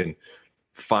place, if you can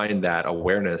find that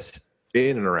awareness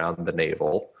in and around the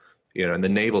navel, and the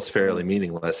navel's fairly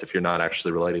meaningless if you're not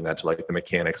actually relating that to like the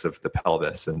mechanics of the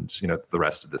pelvis and, the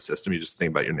rest of the system. You just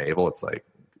think about your navel. It's like,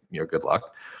 good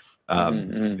luck.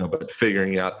 But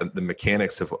figuring out the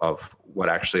mechanics of what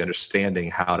actually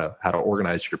understanding how to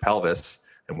organize your pelvis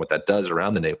and what that does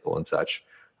around the navel and such.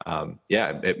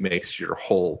 It makes your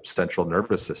whole central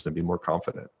nervous system be more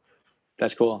confident.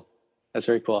 That's cool. That's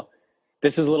very cool.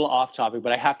 This is a little off topic,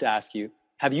 but I have to ask you,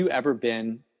 have you ever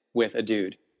been with a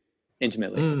dude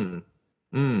intimately?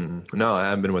 No, I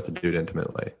haven't been with a dude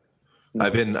intimately. No.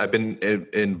 I've been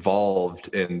involved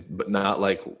in, but not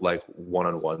like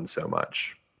one-on-one so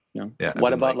much. No. Yeah.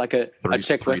 What about like a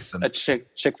chick with a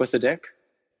dick?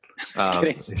 Just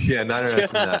kidding. Yeah, not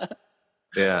interested in that.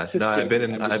 Yeah, no, I've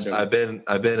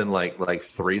been in like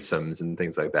threesomes and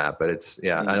things like that, but it's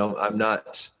I'm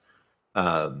not.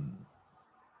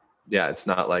 It's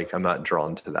not like I'm not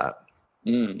drawn to that.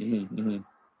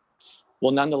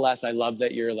 Well, nonetheless, I love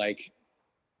that you're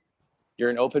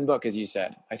an open book, as you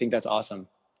said. I think that's awesome.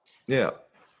 Yeah.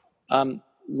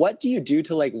 What do you do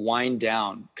to like wind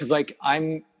down? Because like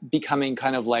I'm becoming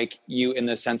kind of like you in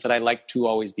the sense that I like to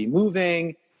always be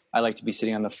moving. I like to be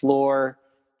sitting on the floor,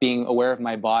 being aware of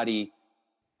my body.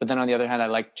 But then on the other hand, I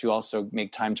like to also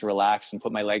make time to relax and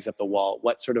put my legs up the wall.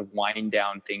 What sort of wind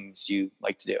down things do you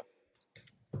like to do?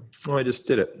 Well, I just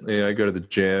did it. I go to the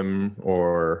gym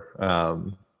or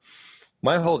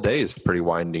my whole day is pretty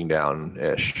winding down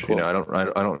ish. Cool. I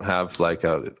don't have like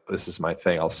this is my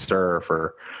thing. I'll surf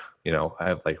or, I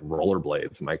have like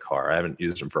rollerblades in my car. I haven't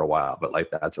used them for a while, but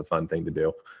like that's a fun thing to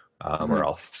do. Or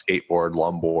I'll skateboard,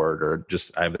 longboard, or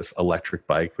just I have this electric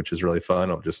bike, which is really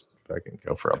fun. I'll just fucking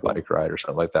go for a bike ride or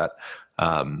something like that.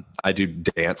 I do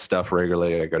dance stuff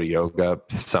regularly. I go to yoga,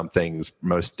 some things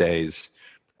most days.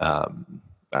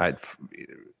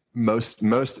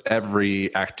 Most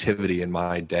every activity in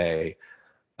my day,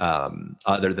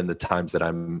 other than the times that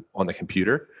I'm on the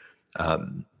computer,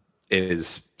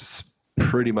 is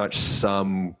pretty much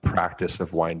some practice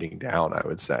of winding down, I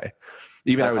would say.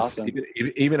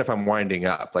 Even if I'm winding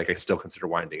up, like I still consider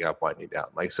winding down.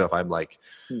 Like, so if I'm like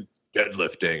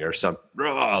deadlifting or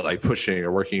like pushing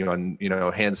or working on,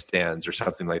 handstands or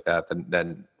something like that,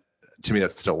 then to me,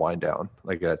 that's still wind down.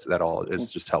 Like that all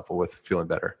is just helpful with feeling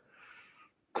better.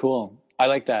 Cool. I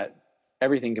like that.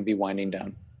 Everything can be winding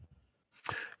down.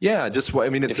 Yeah. It's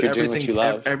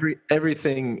everything,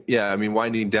 everything. Yeah. I mean,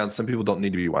 winding down, some people don't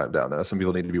need to be wound down. Now. Some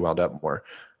people need to be wound up more.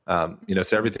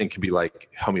 So everything can be like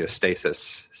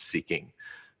homeostasis seeking,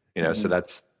 so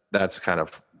that's kind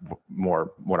of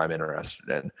more what I'm interested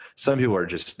in. Some people are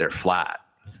they're flat,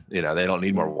 they don't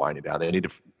need more winding down. They need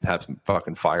to have some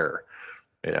fucking fire,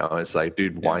 it's like,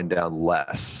 dude, wind down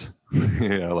less,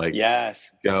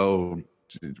 yes, go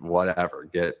whatever,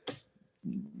 get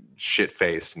shit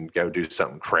faced and go do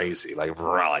something crazy. Like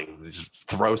just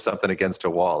throw something against a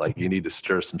wall. Like you need to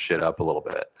stir some shit up a little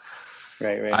bit.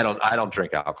 Right. I don't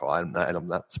drink alcohol. I'm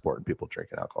not supporting people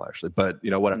drinking alcohol actually, but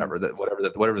whatever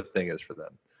the thing is for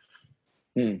them.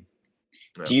 Yeah.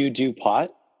 Do you do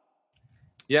pot?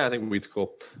 Yeah, I think weed's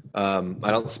cool. I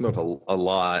don't smoke a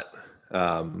lot,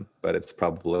 but it's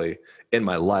probably in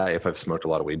my life I've smoked a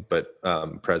lot of weed, but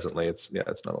presently it's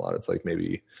not a lot. It's like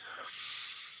maybe,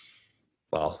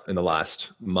 in the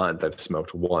last month I've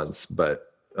smoked once,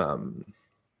 but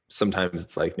sometimes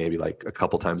it's like maybe like a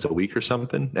couple times a week or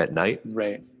something at night.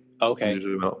 Right. Okay.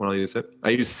 Usually when I use it, I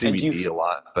use CBD a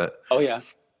lot, but. Oh yeah.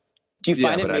 Do you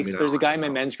find it makes, there's a guy in my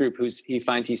men's group he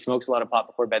finds he smokes a lot of pot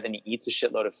before bed, then he eats a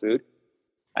shitload of food.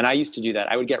 And I used to do that.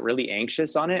 I would get really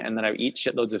anxious on it and then I would eat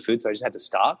shitloads of food. So I just had to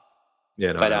stop.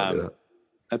 Yeah. No, I don't do that.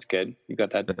 That's good. You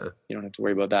got that. You don't have to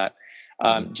worry about that.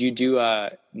 Do you do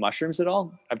mushrooms at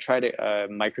all? I've tried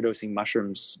microdosing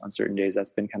mushrooms on certain days. That's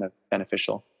been kind of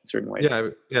beneficial in certain ways.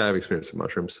 I've experienced some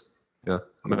mushrooms. Yeah,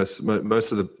 most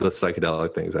of the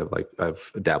psychedelic things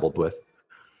I've dabbled with.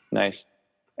 Nice.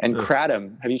 And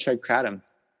kratom. Have you tried kratom?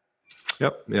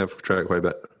 Yep. Yeah, I've tried it quite a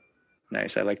bit.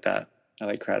 Nice. I like that. I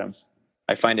like kratom.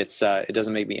 I find it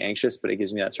doesn't make me anxious, but it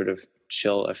gives me that sort of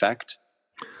chill effect.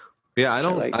 Yeah, I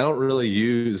don't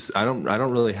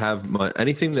really have much,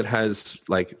 anything that has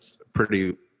like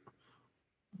pretty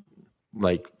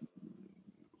like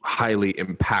highly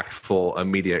impactful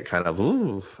immediate kind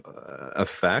of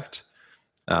effect.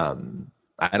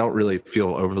 I don't really feel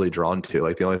overly drawn to.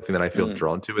 Like the only thing that I feel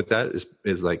drawn to with that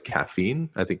is like caffeine.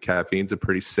 I think caffeine's a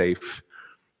pretty safe,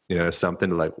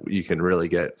 something to like, you can really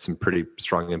get some pretty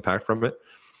strong impact from it.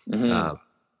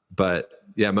 But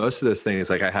yeah, most of those things,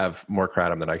 like I have more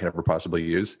kratom than I can ever possibly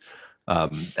use.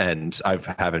 And I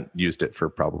haven't used it for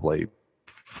probably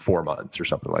 4 months or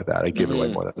something like that. I give it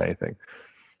away more than anything.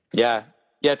 Yeah.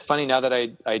 Yeah. It's funny now that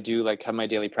I do like have my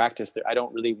daily practice that I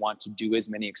don't really want to do as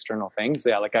many external things.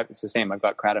 Yeah. Like it's the same. I've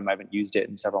got kratom. I haven't used it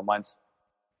in several months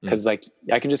because like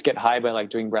I can just get high by like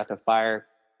doing breath of fire,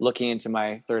 looking into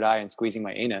my third eye and squeezing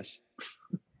my anus.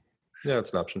 Yeah.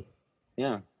 It's an option.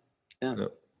 Yeah.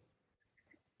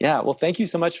 Yeah. Well, thank you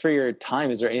so much for your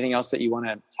time. Is there anything else that you want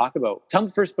to talk about? Tell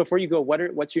me first, before you go,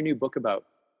 what's your new book about?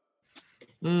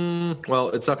 Well,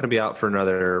 it's not going to be out for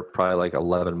another probably like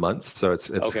 11 months. So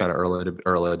it's Okay. kind of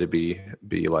early to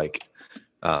be like,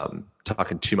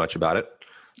 talking too much about it.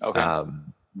 Okay.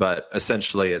 But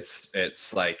essentially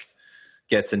it's like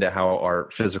gets into how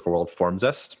our physical world forms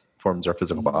our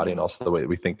physical body, and also the way that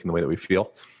we think and the way that we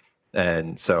feel.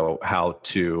 And so how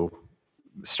to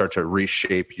start to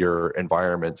reshape your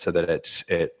environment so that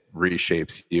it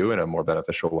reshapes you in a more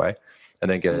beneficial way. And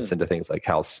then gets into things like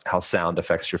how sound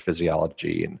affects your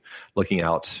physiology, and looking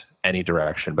out any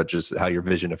direction, but just how your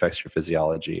vision affects your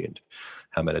physiology, and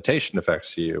how meditation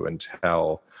affects you, and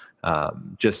how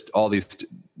just all these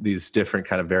different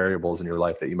kind of variables in your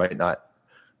life that you might not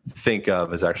think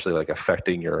of as actually like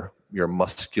affecting your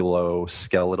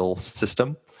musculoskeletal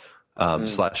system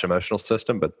 / emotional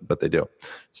system, but they do.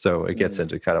 So it gets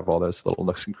into kind of all those little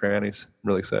nooks and crannies. I'm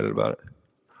really excited about it.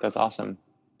 That's awesome.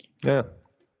 Yeah.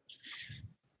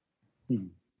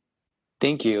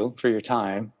 Thank you for your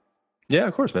time. Yeah,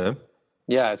 of course, man.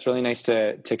 Yeah, it's really nice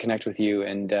to connect with you,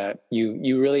 and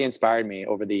you really inspired me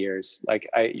over the years. Like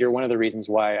you're one of the reasons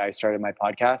why I started my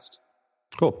podcast.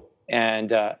 Cool.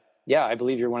 And yeah, I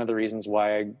believe you're one of the reasons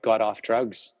why I got off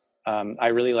drugs. I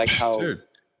really like how. Dude.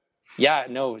 Yeah,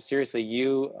 no, seriously,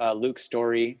 you, Luke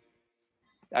Story,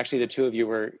 actually the two of you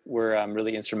were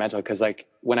really instrumental, because like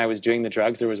when I was doing the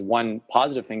drugs, there was one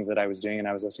positive thing that I was doing, and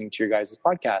I was listening to your guys'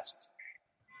 podcasts.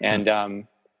 And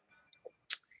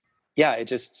yeah, it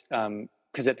just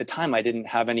because at the time I didn't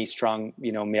have any strong,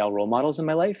 male role models in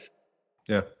my life.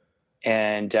 Yeah.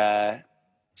 And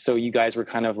so you guys were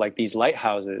kind of like these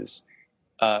lighthouses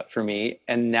for me.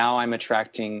 And now I'm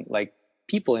attracting like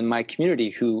people in my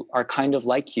community who are kind of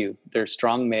like you. They're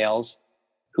strong males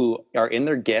who are in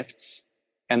their gifts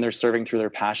and they're serving through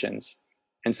their passions.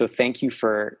 And so thank you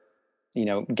for,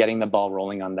 getting the ball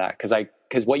rolling on that.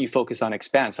 Because what you focus on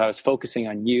expands. So I was focusing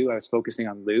on you. I was focusing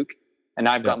on Luke. And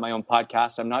now I've got my own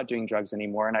podcast. I'm not doing drugs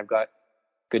anymore. And I've got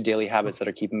good daily habits that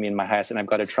are keeping me in my highest. And I've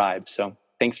got a tribe. So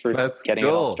thanks for getting it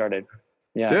all started.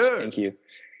 Yeah. Dude, thank you.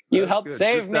 You helped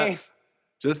save me.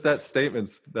 Just that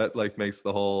statements that like makes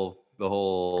the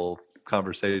whole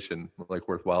conversation like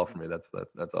worthwhile for me. That's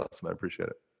awesome. I appreciate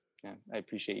it. Yeah. I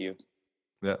appreciate you.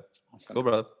 Yeah. Awesome. Cool,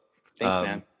 brother. Thanks,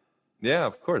 man. Yeah,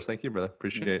 of course. Thank you, brother.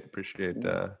 Appreciate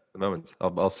the moments.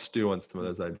 I'll stew on some of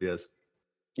those ideas.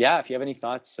 Yeah, if you have any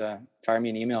thoughts, fire me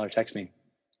an email or text me.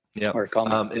 Yeah, or call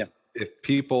me. If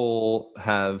people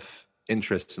have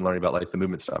interest in learning about like the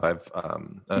movement stuff, I've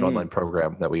an online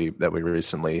program that we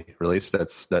recently released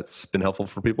that's been helpful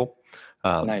for people.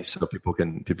 Nice. So people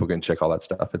can check all that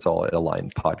stuff. It's all at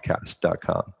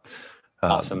alignpodcast.com.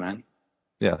 Awesome, man.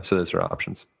 Yeah, so those are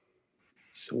options.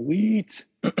 Sweet.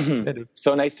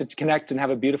 So nice to connect and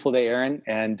have a beautiful day, Aaron.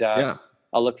 And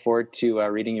I'll look forward to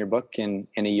reading your book in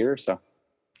a year or so.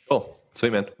 Cool.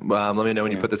 Sweet, man. Let me know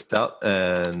when you put this out.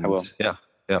 And I will. Yeah.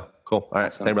 Cool. All right.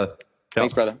 Awesome. Thanks, brother.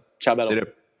 Thanks, brother. Ciao, Bello.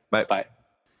 Bye. Bye.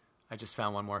 I just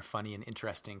found one more funny and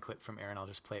interesting clip from Aaron. I'll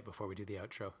just play it before we do the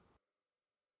outro.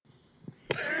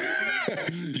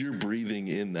 You're breathing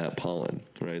in that pollen,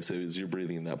 right? So as you're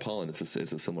breathing in that pollen, it's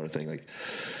a similar thing. Like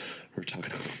we're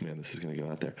talking, oh man, this is going to go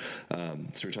out there.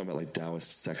 So we're talking about like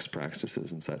Taoist sex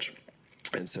practices and such.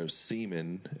 And so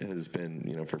semen has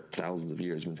been, for thousands of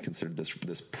years, been considered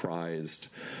this prized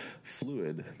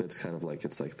fluid that's kind of like,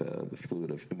 it's like the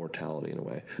fluid of immortality in a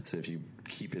way. So if you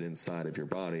keep it inside of your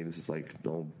body, this is like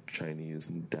old Chinese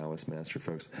and Taoist master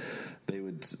folks, they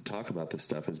would talk about this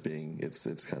stuff as being, it's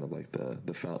kind of like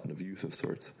the fountain of youth of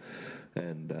sorts.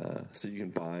 And so you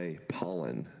can buy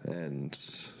pollen and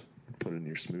put it in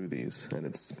your smoothies, and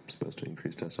it's supposed to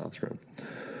increase testosterone.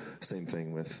 Same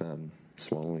thing with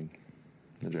swallowing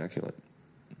ejaculate.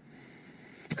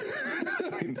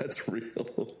 I mean, that's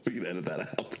real. We can edit that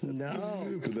out.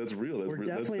 No. But that's real. We're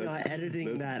definitely not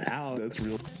editing that out. That's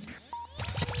real.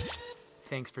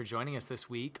 Thanks for joining us this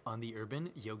week on the Urban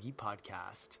Yogi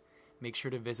Podcast. Make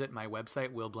sure to visit my website,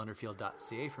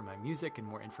 willblunderfield.ca, for my music and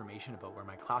more information about where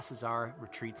my classes are,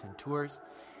 retreats, and tours.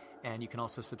 And you can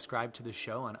also subscribe to the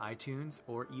show on iTunes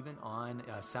or even on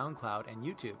SoundCloud and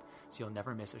YouTube, so you'll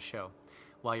never miss a show.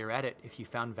 While you're at it, if you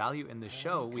found value in the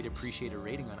show, we'd appreciate a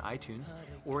rating on iTunes,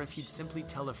 or if you'd simply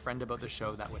tell a friend about the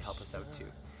show, that would help us out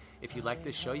too. If you like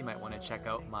this show, you might want to check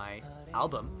out my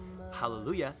album,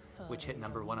 Hallelujah, which hit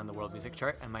number 1 on the world music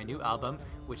chart, and my new album,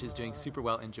 which is doing super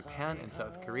well in Japan and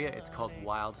South Korea. It's called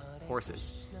Wild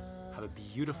Horses. Have a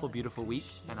beautiful, beautiful week,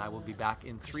 and I will be back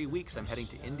in 3 weeks. I'm heading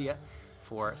to India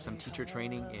for some teacher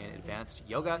training in advanced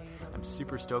yoga. I'm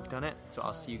super stoked on it, so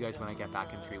I'll see you guys when I get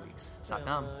back in 3 weeks. Sat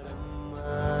Nam.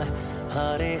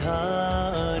 Hare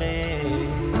Hare.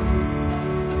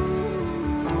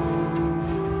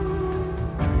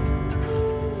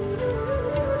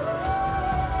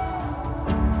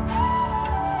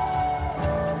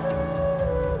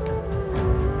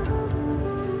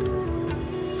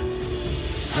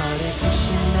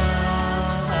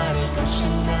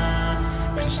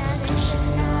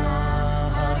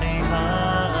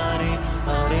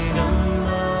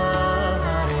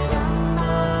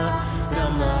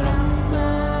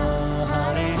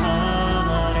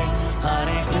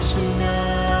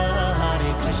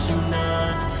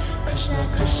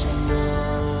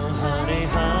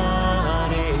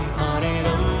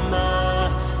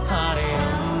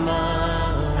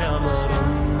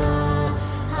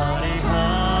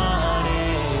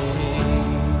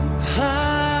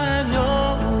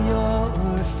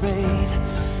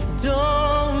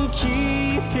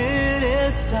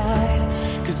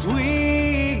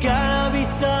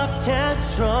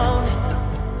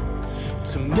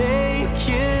 To make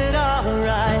it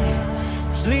alright,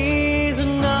 please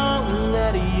know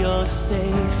that you're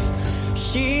safe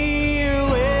here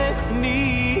with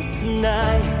me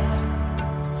tonight,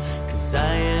 'cause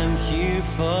I am here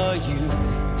for you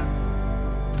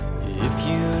if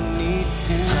you need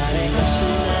to. Hare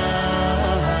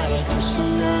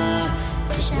Krishna,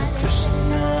 Krishna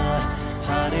Krishna,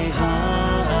 Hare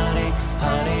Hare,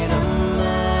 Hare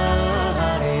Rama,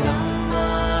 Hare Rama,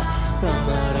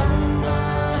 Rama Rama,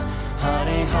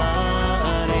 Hare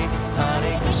Hare,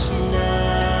 Hare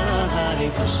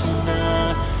Krishna,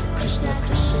 Krishna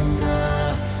Krishna,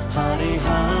 Hare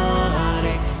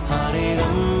Hare, Hare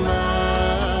Rama,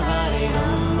 Hare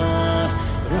Rama,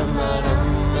 Rama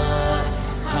Rama,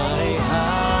 Hare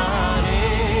Hare.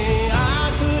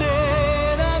 Akure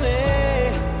Rame,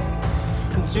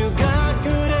 Jugat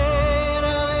Kure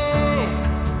Rame,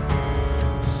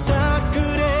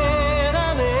 Sakure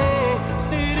Rame,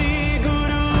 Sri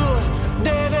Guru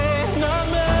Deve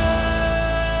Name.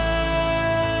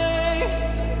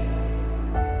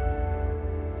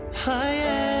 I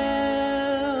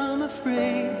am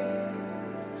afraid,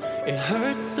 it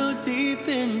hurts so deep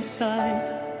inside,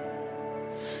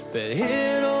 but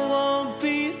it won't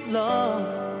be long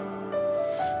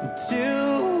until